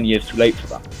 but you're 10 years too late for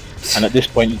that. And at this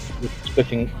point, you're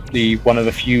splitting one of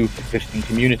the few existing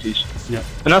communities.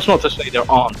 And that's not to say there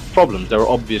aren't problems. There are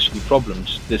obviously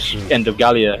problems. This End of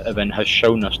Gallia event has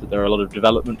shown us that there are a lot of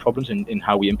development problems in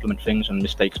how we implement things and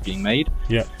mistakes being made.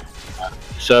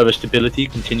 Server stability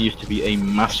continues to be a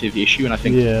massive issue, and I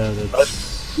think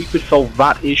if we could solve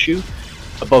that issue,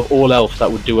 above all else,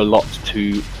 that would do a lot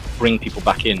to bring people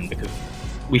back in, because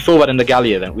we saw that in the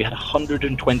Gallia event. We had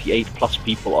 128 plus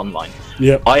people online.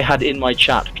 I had in my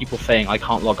chat people saying, I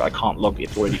can't log,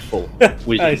 it's already full.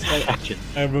 Within seconds.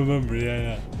 I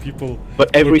remember, people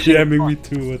every DMing me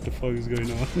too, what the fuck is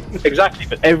going on? Exactly,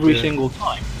 but every single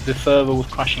time the server was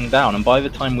crashing down, and by the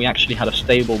time we actually had a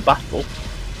stable battle,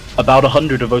 about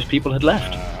 100 of those people had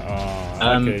left.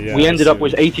 We ended up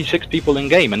with 86 people in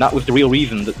game, and that was the real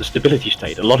reason that the stability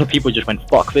stayed. A lot of people just went,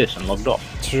 fuck this, and logged off.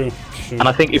 True. And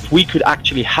I think if we could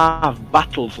actually have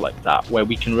battles like that, where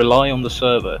we can rely on the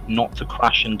server not to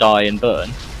crash and die and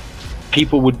burn,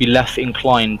 people would be less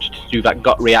inclined to do that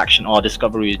gut reaction, oh,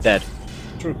 Discovery is dead.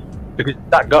 True. Because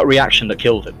that gut reaction that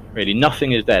killed it, really.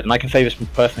 Nothing is dead. And I can say this from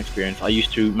personal experience. I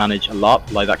used to manage a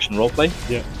LARP, live action roleplay.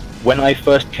 When I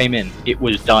first came in, it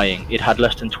was dying. It had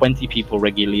less than 20 people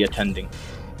regularly attending.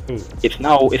 It's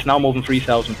now more than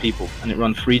 3,000 people, and it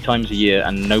runs 3 times a year,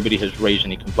 and nobody has raised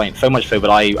any complaints. So much so that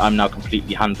I'm now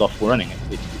completely hands-off for running it.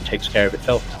 It takes care of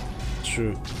itself now.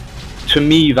 True. To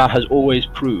me, that has always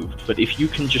proved that if you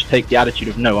can just take the attitude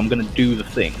of, no, I'm going to do the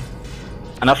thing,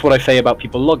 and that's what I say about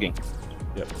people logging.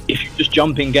 If you just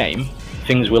jump in game,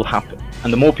 things will happen.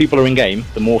 And the more people are in game,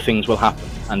 the more things will happen,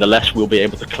 and the less we'll be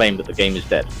able to claim that the game is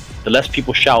dead. The less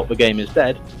people shout the game is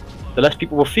dead, the less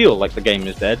people will feel like the game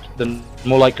is dead, the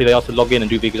more likely they are to log in and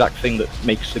do the exact thing that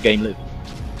makes the game live.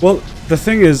 Well, the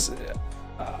thing is,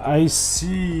 I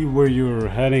see where you're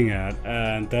heading at,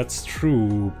 and that's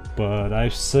true, but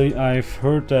I've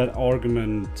heard that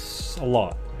argument a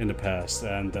lot in the past,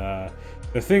 and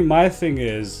my thing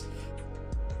is,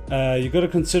 you gotta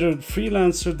consider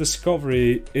Freelancer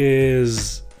Discovery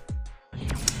is,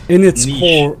 in its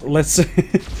core,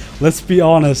 let's be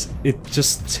honest, it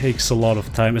just takes a lot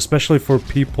of time, especially for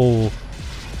people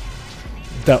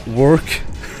that work.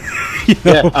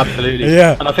 Yeah, absolutely.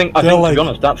 And I think to be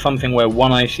honest, that's something where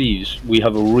One ICs, we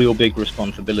have a real big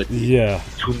responsibility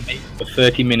to make a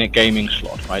 30-minute gaming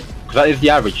slot, right? Because that is the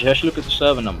average. You actually look at the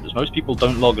server numbers. Most people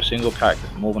don't log a single character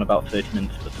for more than about 30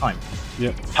 minutes at a time.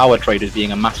 Power traders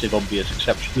being a massive obvious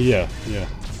exception.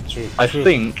 True. I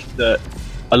think that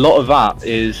a lot of that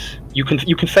is, you can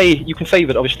say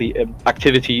that obviously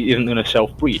activity isn't going to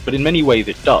self-breed, but in many ways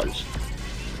it does.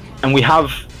 And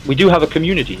we do have a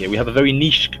community here. We have a very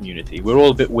niche community. We're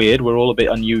all a bit weird. We're all a bit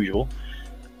unusual.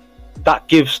 That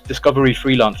gives Discovery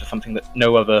Freelancer something that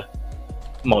no other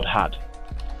mod had.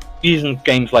 Using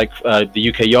games like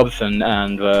the UK Jobs and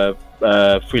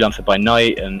Freelancer by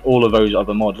Night and all of those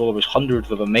other mods, all of those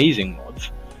hundreds of amazing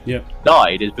mods,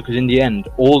 died is because in the end,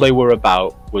 all they were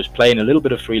about was playing a little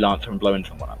bit of Freelancer and blowing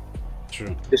someone up.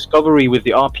 True. Discovery with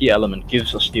the RP element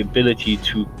gives us the ability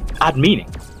to add meaning,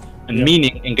 and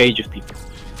meaning engages people.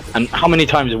 And how many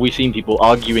times have we seen people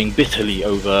arguing bitterly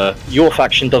over your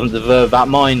faction doesn't deserve that,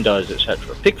 mine does,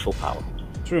 etc. Pixel power.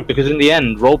 True. Because in the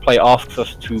end, roleplay asks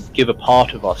us to give a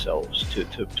part of ourselves,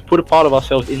 to put a part of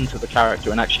ourselves into the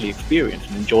character and actually experience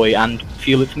and enjoy and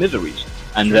feel its miseries,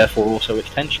 and therefore also its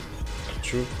tensions.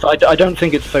 True. So I don't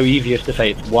think it's so easy as to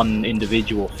say it's one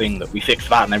individual thing that we fix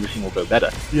that and everything will go better.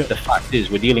 The fact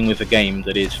is, we're dealing with a game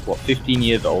that is, what, 15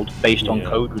 years old, based on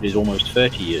code that is almost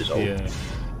 30 years old,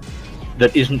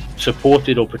 that isn't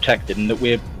supported or protected, and that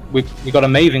we're we got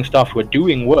amazing stuff. We're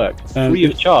doing work free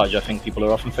of charge. I think people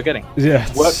are often forgetting. Yeah,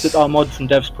 work that our mods and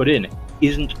devs put in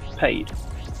isn't paid.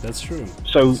 That's true.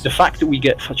 So the fact that we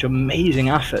get such amazing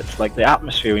assets like the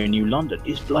atmosphere in New London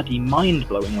is bloody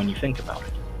mind-blowing when you think about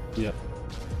it. Yeah.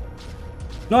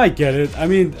 No, I get it. I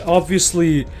mean,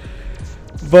 obviously,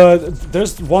 but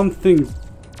there's one thing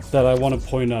that I want to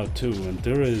point out too, and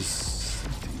there is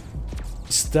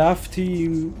staff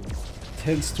team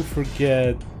tends to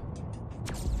forget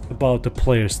about the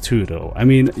players too, though. I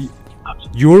mean,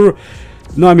 your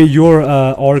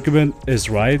argument is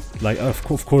right. Like,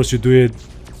 of course, you do it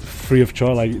free of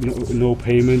charge, like no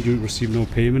payment, you receive no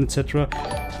payment, etc.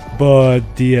 But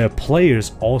the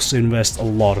players also invest a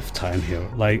lot of time here.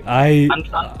 Like I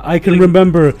can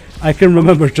remember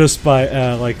just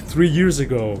by like 3 years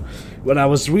ago when I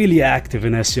was really active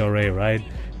in SCRA, right?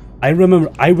 I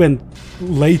remember I went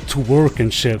late to work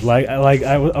and shit. Like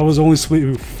I was only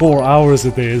sleeping 4 hours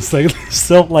a day. It's like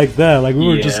stuff like that. Like we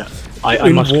were just I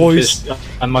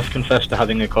must confess to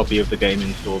having a copy of the game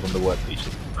installed on the work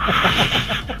PC.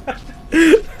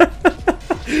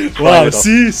 Wow,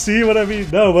 see what I mean?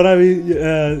 No, but I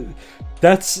mean,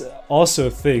 that's also a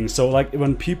thing. So like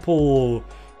when people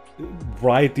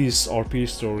write these RP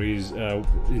stories,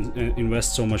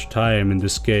 invest so much time in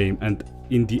this game, and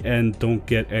in the end don't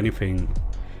get anything.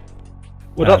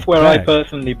 Well, that's where I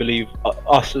personally believe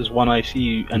us as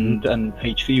 1IC and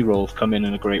HV roles come in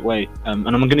a great way. And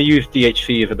I'm going to use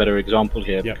DHV as a better example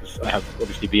here, because I have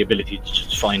obviously the ability to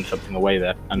just find something away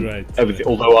there. And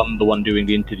although I'm the one doing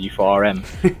the interview for RM,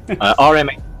 RM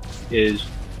is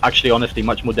actually, honestly,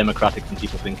 much more democratic than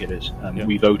people think it is.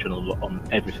 We vote on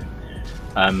everything.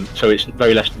 So it's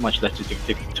much less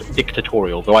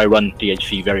dictatorial, though I run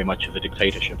DHV very much as a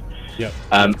dictatorship.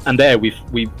 And there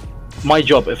my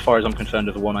job, as far as I'm concerned,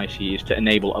 as a 1IC, is to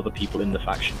enable other people in the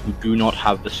faction who do not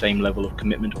have the same level of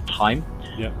commitment or time,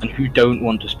 and who don't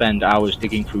want to spend hours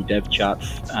digging through dev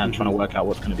chats and trying to work out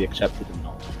what's going to be accepted and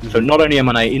not. So not only am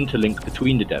I interlinked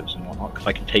between the devs and whatnot, because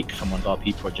I can take someone's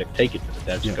RP project, take it to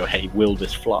the devs and go, hey, will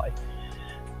this fly?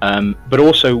 But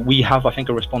also we have, I think,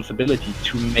 a responsibility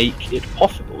to make it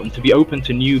possible and to be open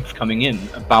to noobs coming in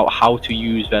about how to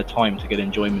use their time to get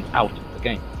enjoyment out of the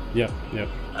game.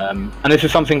 And this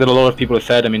is something that a lot of people have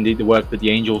said. I mean, the work that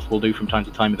the Angels will do from time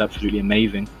to time is absolutely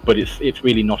amazing, but it's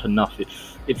really not enough.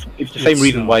 It's the same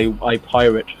reason why I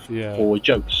pirate for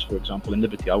jokes, for example, in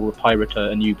Liberty. I will pirate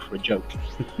a noob for a joke.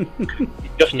 It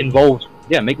just involves,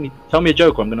 tell me a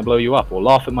joke or I'm going to blow you up, or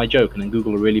laugh at my joke and then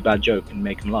Google a really bad joke and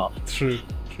make them laugh. True.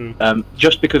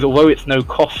 Just because although it's no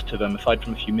cost to them aside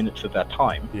from a few minutes of their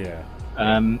time,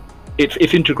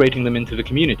 it's integrating them into the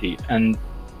community. And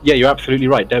yeah, you're absolutely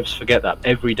right. Devs forget that.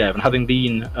 Every dev, and having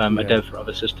been a dev for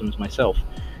other systems myself,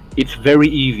 it's very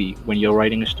easy when you're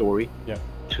writing a story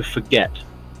to forget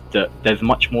that there's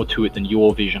much more to it than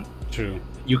your vision. True.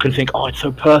 You can think, oh, it's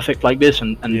so perfect like this,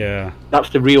 and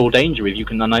that's the real danger. If you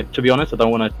can, and to be honest, I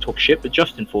don't want to talk shit, but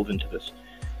Justin falls into this.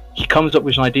 He comes up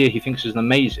with an idea he thinks is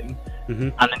amazing,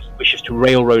 and then he wishes to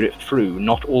railroad it through,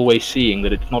 not always seeing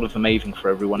that it's not as amazing for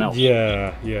everyone else.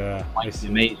 It might be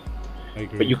amazing.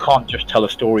 But you can't just tell a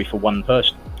story for one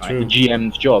person. Right? The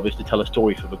GM's job is to tell a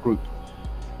story for the group.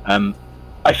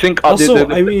 I think also,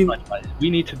 we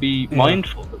need to be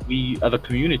mindful that we as a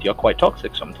community are quite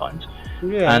toxic sometimes.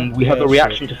 And we have a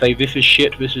reaction to say, this is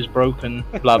shit, this is broken,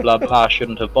 blah blah blah,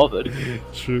 shouldn't have bothered.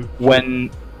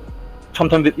 When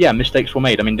sometimes mistakes were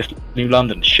made. I mean, just New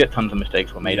London, shit tons of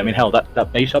mistakes were made. I mean, hell,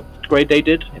 that base upgrade they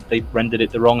did, they rendered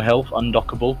it the wrong health,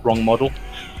 undockable, wrong model.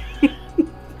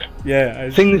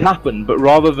 Things happen, but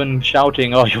rather than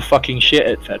shouting, oh, you're fucking shit,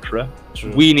 etc.,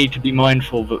 we need to be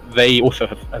mindful that they also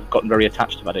have gotten very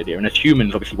attached to that idea. And as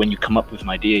humans, obviously, when you come up with an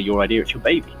idea, your idea, it's your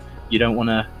baby. You don't want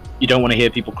to hear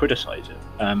people criticize it.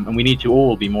 And we need to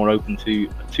all be more open to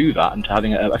that, and to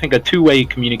having I think a two-way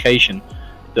communication,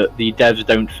 that the devs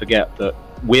don't forget that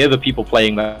we're the people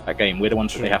playing that game, we're the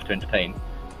ones that they have to entertain,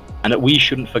 and that we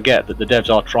shouldn't forget that the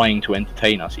devs are trying to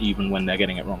entertain us even when they're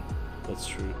getting it wrong. That's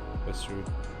true.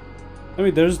 I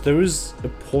mean, there is a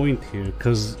point here,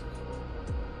 because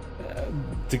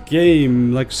the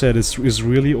game, like I said, is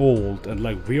really old, and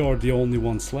like we are the only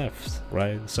ones left,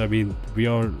 right? So I mean, we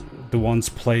are the ones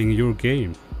playing your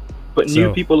game. But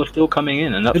new people are still coming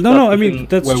in, and that's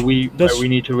where we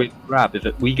need to really grab, is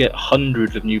that we get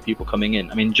hundreds of new people coming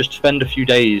in. I mean, just spend a few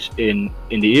days in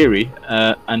the Erie,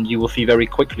 and you will see very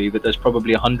quickly that there's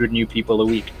probably 100 new people a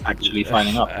week actually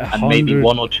signing up, and maybe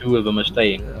 1 or 2 of them are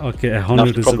staying. Okay, 100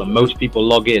 that's the problem. Most people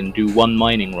log in, do one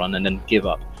mining run, and then give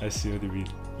up. I see what you mean.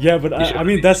 Yeah, but I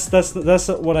mean that's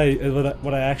what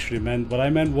I actually meant. What I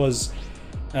meant was,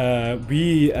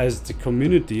 we as the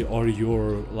community are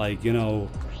your, like, you know,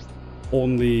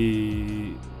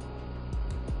 only,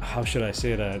 how should I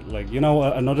say that, like, you know,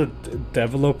 another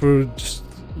developer just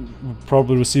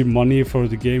probably receive money for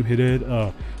the game he did.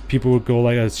 People would go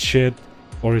like, it's shit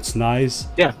or it's nice.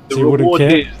 Yeah, the so reward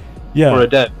is, yeah, for a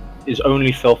dev is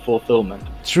only self-fulfillment.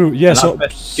 True. Yeah. And So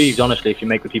that's best achieved, honestly, if you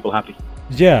make the people happy.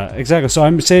 yeah, exactly. So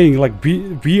I'm saying, like,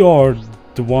 we are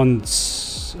the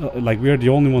ones, like, we are the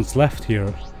only ones left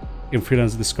here in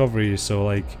freelance discovery. So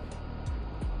like,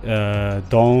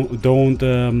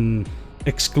 don't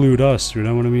exclude us. You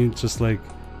know what I mean? Just like,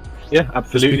 yeah,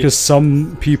 absolutely. Because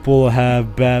some people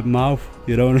have bad mouth.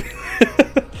 You know what I mean?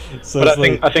 So but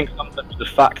I think sometimes the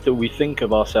fact that we think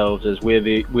of ourselves as we're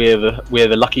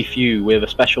the lucky few, we're the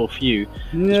special few,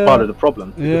 is part of the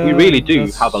problem. Yeah, we really do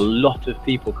have a lot of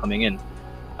people coming in.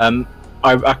 I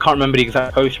can't remember the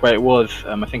exact post where it was.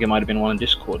 I think it might have been one on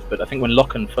Discord. But I think when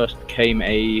Locken first became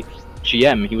a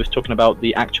GM, he was talking about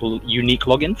the actual unique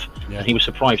logins, and he was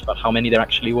surprised about how many there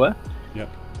actually were. Yeah.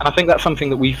 And I think that's something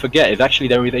that we forget, is actually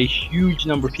there is a huge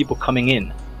number of people coming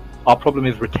in. Our problem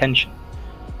is retention.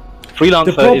 Freelancer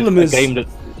is a game that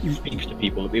speaks to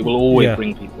people. It will always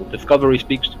bring people. Discovery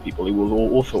speaks to people. It will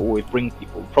also always bring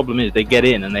people. The problem is they get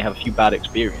in and they have a few bad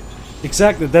experiences.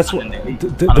 Exactly, that's what. And I'm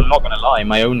not going to lie,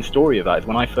 my own story of that is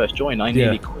when I first joined, I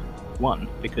nearly quit one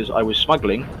because I was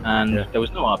smuggling and there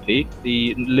was no RP.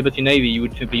 The Liberty Navy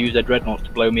would simply use their dreadnoughts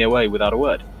to blow me away without a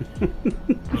word.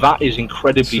 That is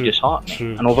incredibly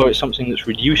disheartening. And although it's something that's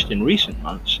reduced in recent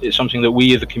months, it's something that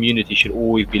we as a community should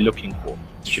always be looking for.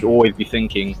 Should always be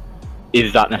thinking,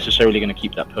 is that necessarily going to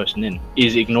keep that person in?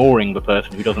 Is ignoring the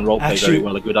person who doesn't roleplay very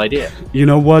well a good idea? You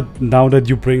know what? Now that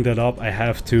you bring that up, I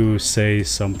have to say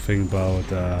something about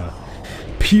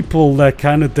people that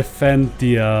kind of defend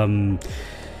the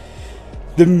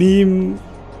meme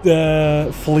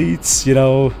fleets, you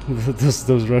know,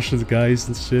 those Russian guys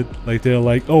and shit. Like, they're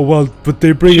like, oh well, but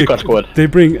they bring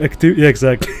activity. Yeah,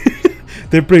 exactly.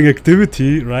 They bring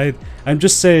activity, right? I'm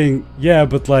just saying, yeah,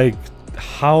 but like,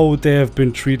 how they have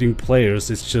been treating players,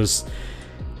 it's just,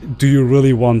 do you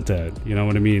really want that? You know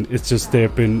what I mean? It's just they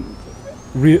have been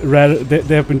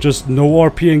they have been just no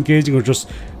RP engaging, or just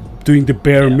doing the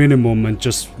bare minimum, and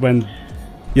just when,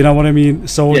 you know what I mean?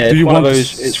 So do you want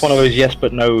it's one of those yes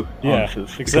but no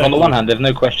answers. Exactly. On the one hand, there's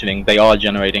no questioning they are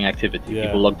generating activity.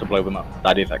 People love to blow them up.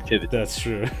 That is activity. That's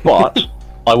true. But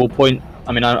I will point,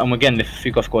 I mean, again, this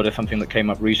Suka squad is something that came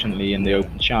up recently in the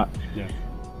open chat.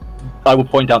 I will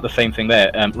point out the same thing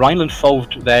there. Rheinland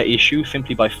solved their issue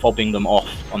simply by fobbing them off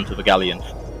onto the galleons.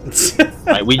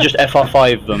 Right, we just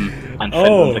FR5 them and sent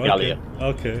them to Gallia.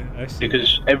 Okay, I see.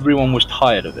 Because everyone was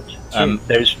tired of it.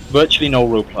 There's virtually no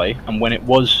roleplay, and when it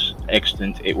was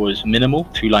extant, it was minimal,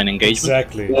 two-line engagement.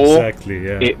 Exactly,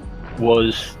 yeah. It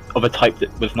was of a type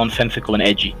that was nonsensical and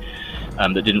edgy,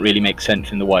 that didn't really make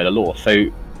sense in the wider lore.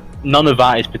 So none of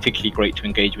that is particularly great to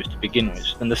engage with to begin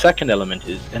with. And the second element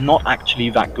is they're not actually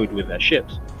that good with their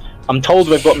ships. I'm told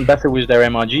they've gotten better with their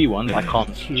MRG ones. I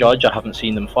can't judge, I haven't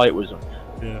seen them fight with them.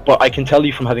 But I can tell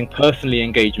you from having personally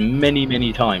engaged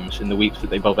many times in the weeks that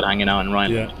they bothered hanging out in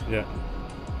Rheinland.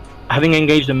 Having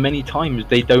engaged them many times,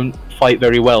 they don't fight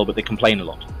very well, but they complain a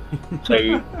lot.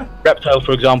 So Reptile,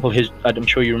 for example, I'm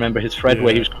sure you remember his thread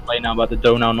where he was complaining about the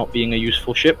Donau not being a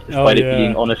useful ship, despite it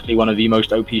being honestly one of the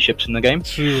most OP ships in the game.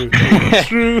 True.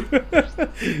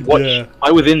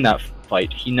 I was in that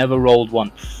fight. He never rolled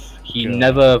once. He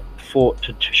never fought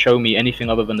to show me anything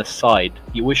other than the side.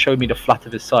 He always showed me the flat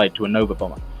of his side to a Nova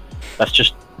bomber. That's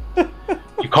just,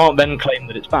 you can't then claim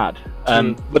that it's bad.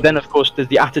 But then of course there's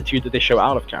the attitude that they show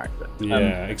out of character.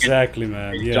 Exactly,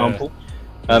 man. Example,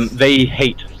 they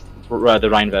hate the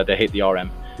Rheinland, they hate the RM.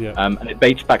 And it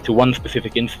dates back to one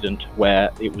specific incident where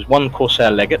it was one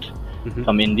Corsair legate,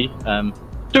 some indie,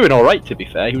 doing alright to be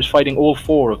fair. He was fighting all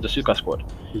 4 of the Suka squad.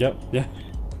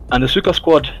 And the Suka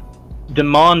squad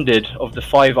demanded of the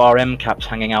 5 RM caps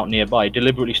hanging out nearby,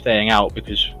 deliberately staying out,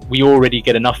 because we already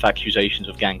get enough accusations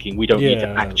of ganking. We don't need to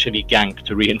actually gank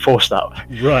to reinforce that.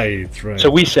 Right. So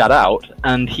we sat out,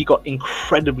 and he got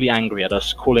incredibly angry at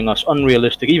us, calling us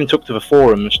unrealistic. He even took to the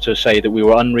forums to say that we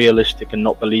were unrealistic and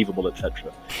not believable,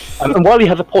 etc. And while he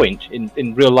has a point,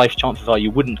 in real life, chances are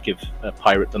you wouldn't give a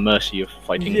pirate the mercy of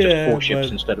fighting just 4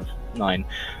 ships instead of 9.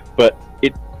 But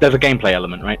there's a gameplay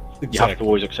element, right? You have to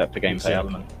always accept the gameplay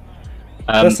element.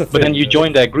 But then you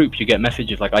join their group, you get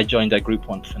messages like, I joined their group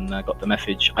once and got the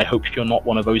message, I hope you're not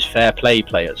one of those fair play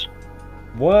players.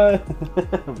 What?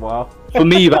 Wow. For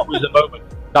me, that was the moment.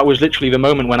 That was literally the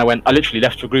moment when I literally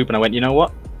left the group and I went, you know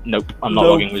what? Nope, I'm not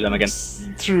logging with them again.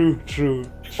 True.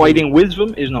 Fighting with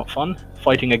them is not fun.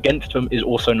 Fighting against them is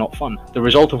also not fun. The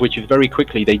result of which is very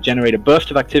quickly they generate a burst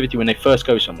of activity when they first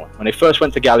go somewhere. When they first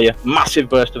went to Gallia, massive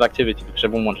burst of activity because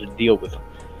everyone wanted to deal with them.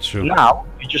 True. Now,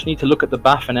 you just need to look at the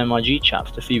BAF and MRG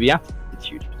chaps to see the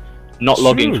attitude. Not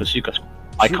logging for Suka Squad.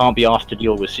 I can't be asked to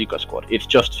deal with Suka Squad. It's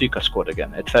just Suka Squad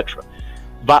again, etc.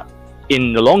 That,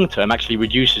 in the long term, actually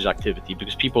reduces activity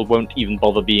because people won't even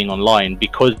bother being online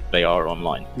because they are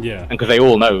online. Yeah. And because they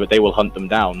all know that they will hunt them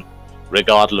down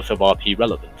regardless of RP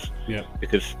relevance. Yeah.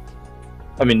 Because,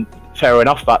 I mean, fair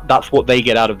enough, that's what they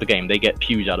get out of the game. They get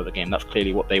pews out of the game. That's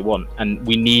clearly what they want. And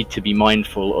we need to be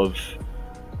mindful of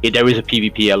there is a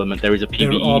PvP element, there is a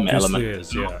PvE element.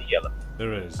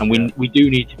 There is. And we do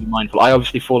need to be mindful. I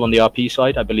obviously fall on the RP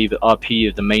side. I believe that RP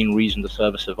is the main reason the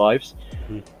server survives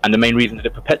and the main reason that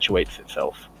it perpetuates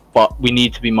itself. But we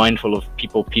need to be mindful of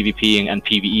people PvPing and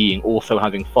PvEing also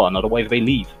having fun, otherwise they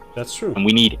leave. That's true. And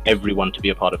we need everyone to be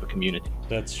a part of a community.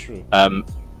 That's true.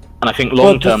 And I think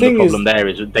long term the problem there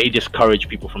is that they discourage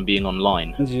people from being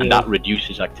online, and that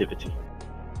reduces activity.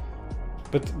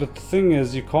 But the thing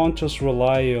is, you can't just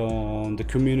rely on the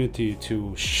community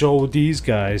to show these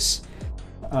guys,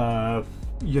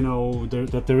 you know,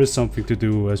 that there is something to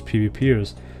do as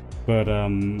PvPers. But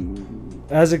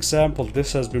as example,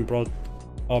 this has been brought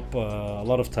up a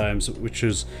lot of times, which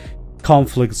is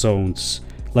conflict zones,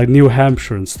 like New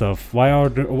Hampshire and stuff. Why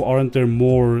aren't there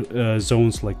more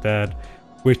zones like that?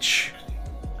 Which,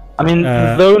 I mean,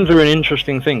 zones are an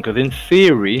interesting thing because in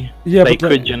theory they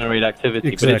could generate activity,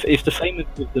 exactly. But it's the same as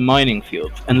with the mining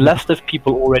fields. Unless there's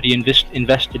people already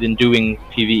invested in doing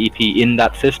PvEP in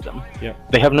that system,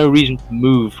 they have no reason to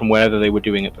move from wherever they were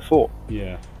doing it before.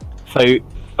 Yeah. So,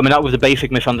 I mean, that was a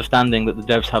basic misunderstanding that the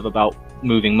devs have about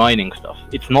moving mining stuff.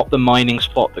 It's not the mining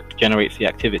spot that generates the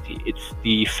activity, it's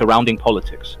the surrounding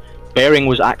politics. Bearing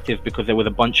was active because there was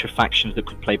a bunch of factions that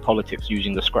could play politics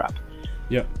using the scrap.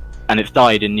 Yeah. And it's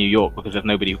died in New York because there's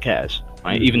nobody who cares,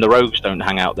 right? Even the rogues don't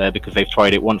hang out there because they've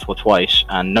tried it once or twice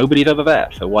and nobody's ever there,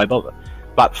 so why bother?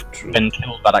 That's then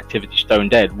killed that activity stone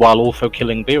dead, while also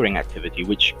killing bearing activity,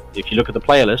 which, if you look at the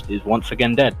player list, is once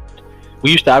again dead.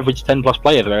 We used to average 10 plus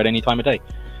players there at any time of day.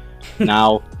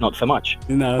 Now, not so much.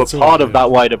 No, but part of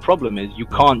that wider problem is you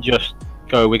can't just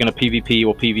go, we're going to PvP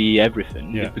or PvE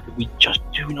everything, because we just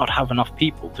do not have enough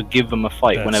people to give them a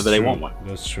fight whenever they want one.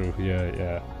 That's true,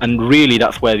 yeah. And really,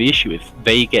 that's where the issue is.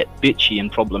 They get bitchy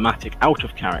and problematic out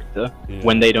of character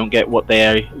when they don't get what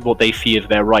they see as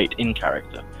their right in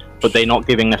character, but they're not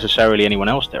giving necessarily anyone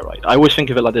else their right. I always think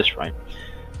of it like this, right?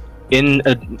 In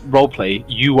a roleplay,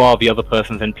 you are the other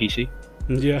person's NPC.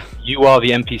 Yeah. You are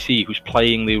the NPC who's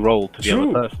playing the role to the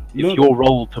other person. It's your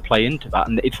role to play into that,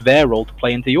 and it's their role to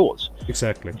play into yours.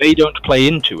 Exactly. They don't play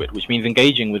into it, which means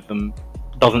engaging with them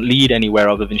doesn't lead anywhere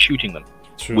other than shooting them,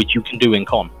 which you can do in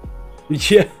con.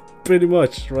 Yeah, pretty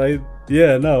much, right?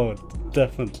 Yeah, no,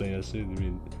 definitely, I see what you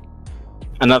mean.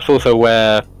 And that's also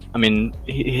where, I mean,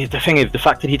 the thing is, the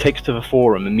fact that he takes to the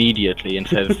forum immediately and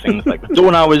says things like,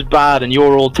 Dornow is bad and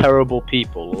you're all terrible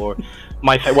people, or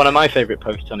one of my favourite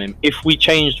posts on him, if we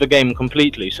change the game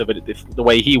completely so that it's the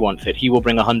way he wants it, he will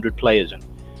bring 100 players in.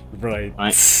 Right.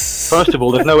 First of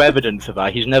all, there's no evidence of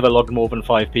that. He's never logged more than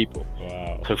 5 people.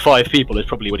 Wow. So 5 people is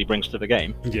probably what he brings to the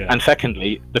game. Yeah. And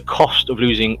secondly, the cost of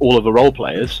losing all of the role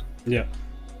players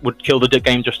would kill the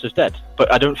game just as dead.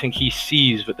 But I don't think he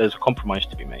sees that there's a compromise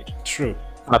to be made. True.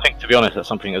 And I think, to be honest, that's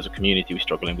something as a community we're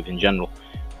struggling with in general.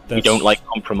 We don't like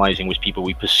compromising with people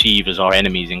we perceive as our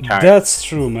enemies in character. That's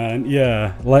true, man.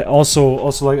 Yeah, like also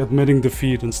like admitting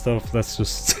defeat and stuff. That's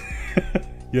just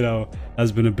you know,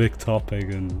 has been a big topic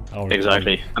in our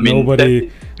Exactly. I mean,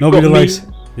 nobody likes.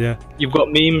 Yeah. You've got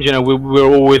memes. You know,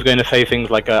 we're always going to say things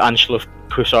like Anschluss,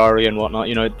 Kusari, and whatnot.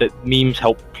 You know, that memes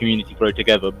help community grow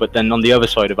together. But then on the other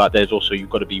side of that, there's also you've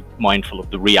got to be mindful of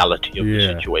the reality of the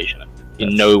situation.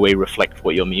 In no way reflect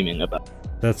what you're memeing about.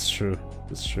 That's true.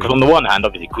 Because on the one hand,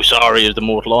 obviously, Kusari is the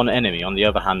mortal enemy. On the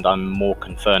other hand, I'm more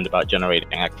concerned about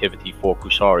generating activity for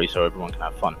Kusari so everyone can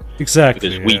have fun. Exactly.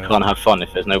 Because we can't have fun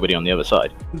if there's nobody on the other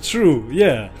side. True,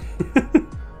 yeah.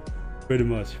 pretty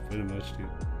much, dude.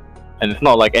 And it's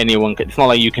not like it's not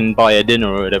like you can buy a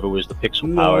dinner or whatever was the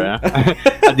pixel power, yeah?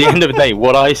 At the end of the day,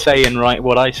 what I say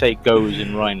goes in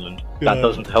Rheinland. That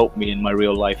doesn't help me in my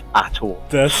real life at all.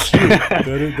 That's true. I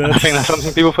think that's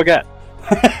something people forget.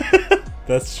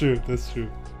 That's true.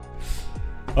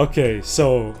 Okay,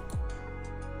 so,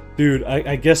 dude,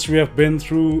 I guess we have been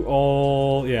through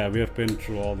all. Yeah, we have been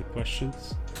through all the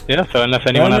questions. Yeah. So unless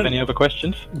anyone have any other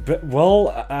questions,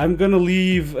 well, I'm gonna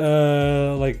leave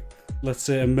like, let's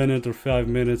say, a minute or 5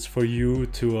 minutes for you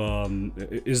to.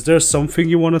 Is there something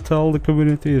you want to tell the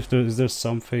community? Is there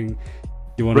something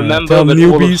You want to remember tell that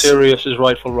all of newbies? Sirius is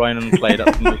rightful Rheinland play.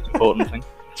 That's the most important thing.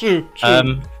 True.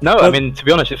 No, I mean, to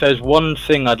be honest, if there's one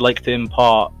thing I'd like to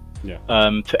impart Yeah.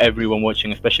 to everyone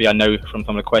watching, especially I know from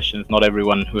some of the questions, not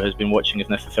everyone who has been watching is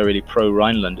necessarily pro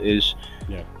Rheinland, is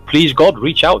please God,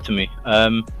 reach out to me.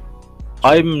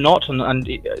 I'm not, and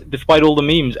despite all the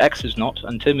memes, X is not,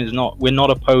 and Tim is not. We're not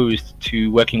opposed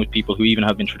to working with people who even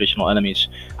have been traditional enemies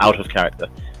out of character.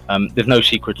 There's no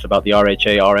secrets about the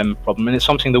RHA-RM problem, and it's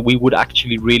something that we would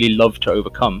actually really love to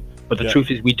overcome. But the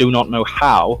truth is, we do not know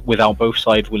how without both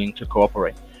sides willing to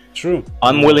cooperate. True.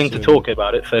 I'm willing to talk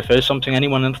about it, so if there's something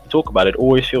anyone wants to talk about it,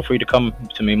 always feel free to come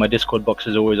to me. My Discord box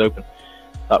is always open.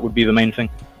 That would be the main thing.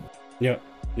 Yeah,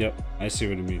 I see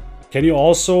what you mean. Can you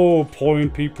also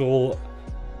point people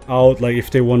out, like if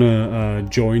they want to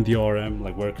join the RM,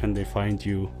 like where can they find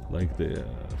you, like the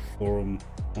forum,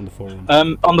 on the forum?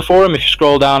 On the forum, if you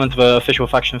scroll down into the official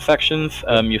faction sections,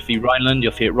 you'll see Rheinland,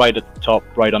 you'll see it right at the top,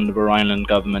 right under the Rheinland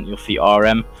government, you'll see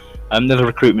RM. There's a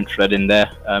recruitment thread in there.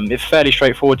 It's fairly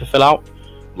straightforward to fill out,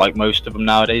 like most of them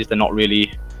nowadays. They're not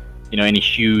really, any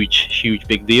huge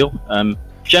big deal.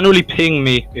 Generally ping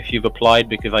me if you've applied,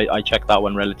 because I check that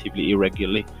one relatively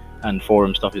irregularly, and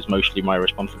forum stuff is mostly my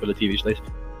responsibility these days.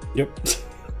 Yep.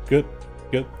 Good.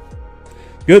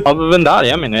 Other than that,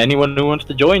 yeah, I mean, anyone who wants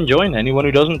to join. Anyone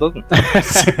who doesn't.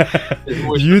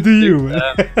 You do you,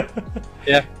 man.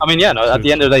 Yeah, I mean, yeah, no, at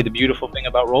the end of the day, the beautiful thing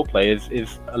about roleplay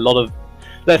is a lot of,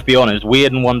 let's be honest,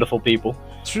 weird and wonderful people.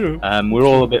 True. We're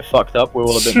all a bit fucked up. We're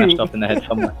all a bit messed up in the head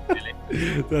somewhere.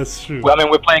 Really. That's true. Well, I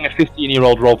mean, we're playing a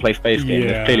 15-year-old roleplay space game.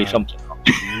 There's clearly something wrong.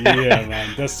 Yeah,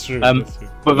 man, that's true.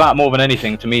 But that, more than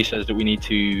anything, to me, says that we need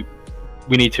to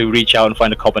reach out and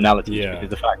find a commonality. Because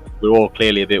the fact that we're all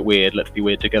clearly a bit weird, let's be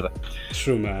weird together.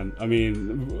 True, man. I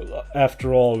mean,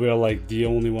 after all, we're like the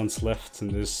only ones left in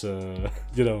this,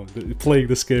 playing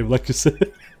this game, like you said.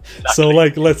 Exactly. So,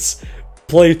 like, let's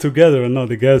play together and not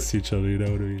against each other, you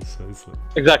know what I mean? So it's like...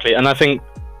 Exactly, and I think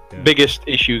biggest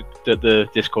issue that the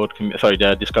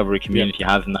the Discovery community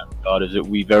has in that regard is that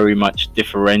we very much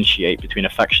differentiate between a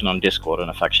faction on Discord and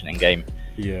a faction in game.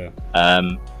 Yeah.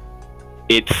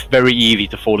 It's very easy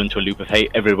to fall into a loop of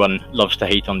hate. Everyone loves to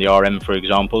hate on the RM, for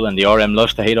example, and the RM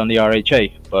loves to hate on the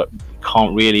RHA, but we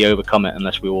can't really overcome it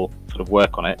unless we all sort of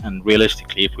work on it. And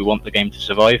realistically, if we want the game to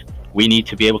survive, we need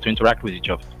to be able to interact with each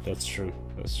other. That's true.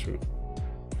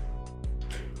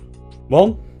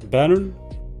 Well, BANNORN,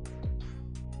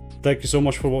 thank you so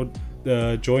much for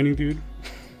joining, dude.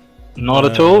 Not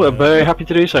at all. I'm very happy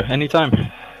to do so. Anytime.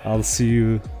 I'll see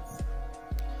you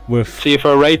See you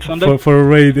for a raid Sunday? For a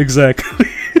raid, exactly.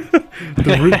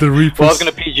 the Reapers. Well, I was going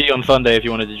to PG on Sunday if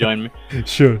you wanted to join me.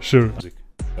 Sure. So,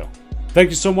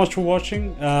 thank you so much for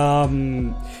watching.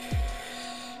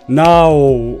 Now,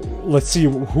 let's see,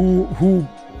 who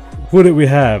did we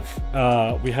have?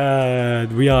 We had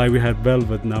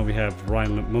Velvet, now we have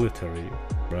Rheinland Military,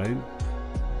 right?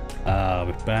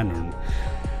 With BANNORN.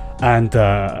 And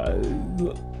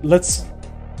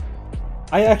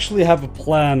I actually have a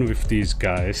plan with these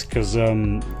guys, because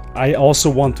I also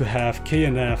want to have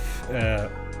KNF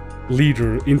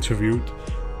leader interviewed.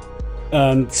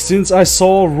 And since I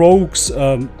saw Rogue's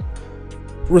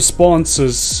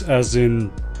responses, as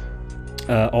in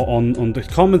on the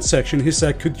comment section, he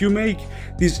said, could you make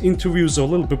these interviews a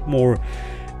little bit more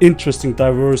interesting,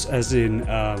 diverse, as in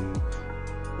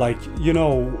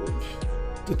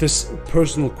this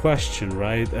personal question,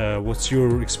 right? What's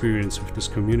your experience with this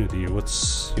community? What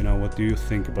do you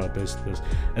think about this,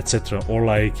 etc.? Or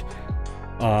like,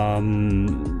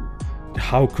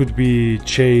 how could we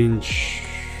change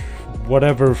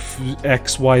whatever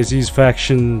XYZ's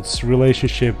faction's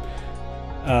relationship,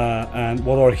 and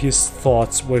what are his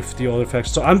thoughts with the other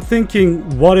factions? So I'm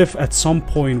thinking, what if at some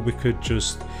point we could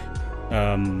just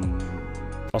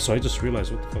also, I just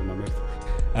realized what the fuck my mouth.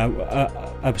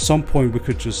 At some point we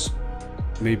could just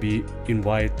maybe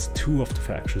invite two of the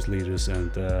factions leaders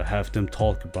and have them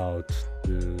talk about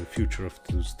the future of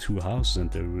those two houses and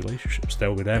their relationships.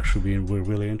 That would actually be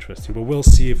really interesting, but we'll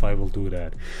see if I will do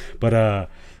that. But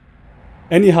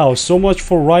anyhow, so much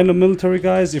for Rheinland Military,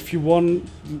 guys. If you want,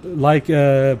 like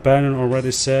BANNORN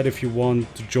already said, if you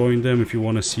want to join them, if you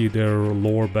want to see their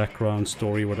lore, background,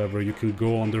 story, whatever, you can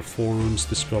go on their forums,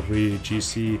 Discovery,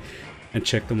 GC, and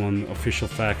check them on official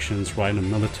factions, Rheinland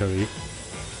Military.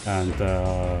 And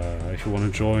if you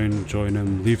want to join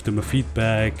them, leave them a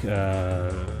feedback,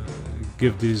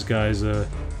 give these guys a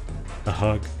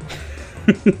hug.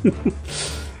 If you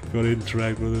want to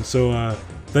interact with them. So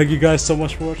thank you guys so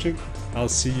much for watching. I'll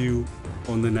see you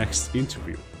on the next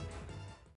interview.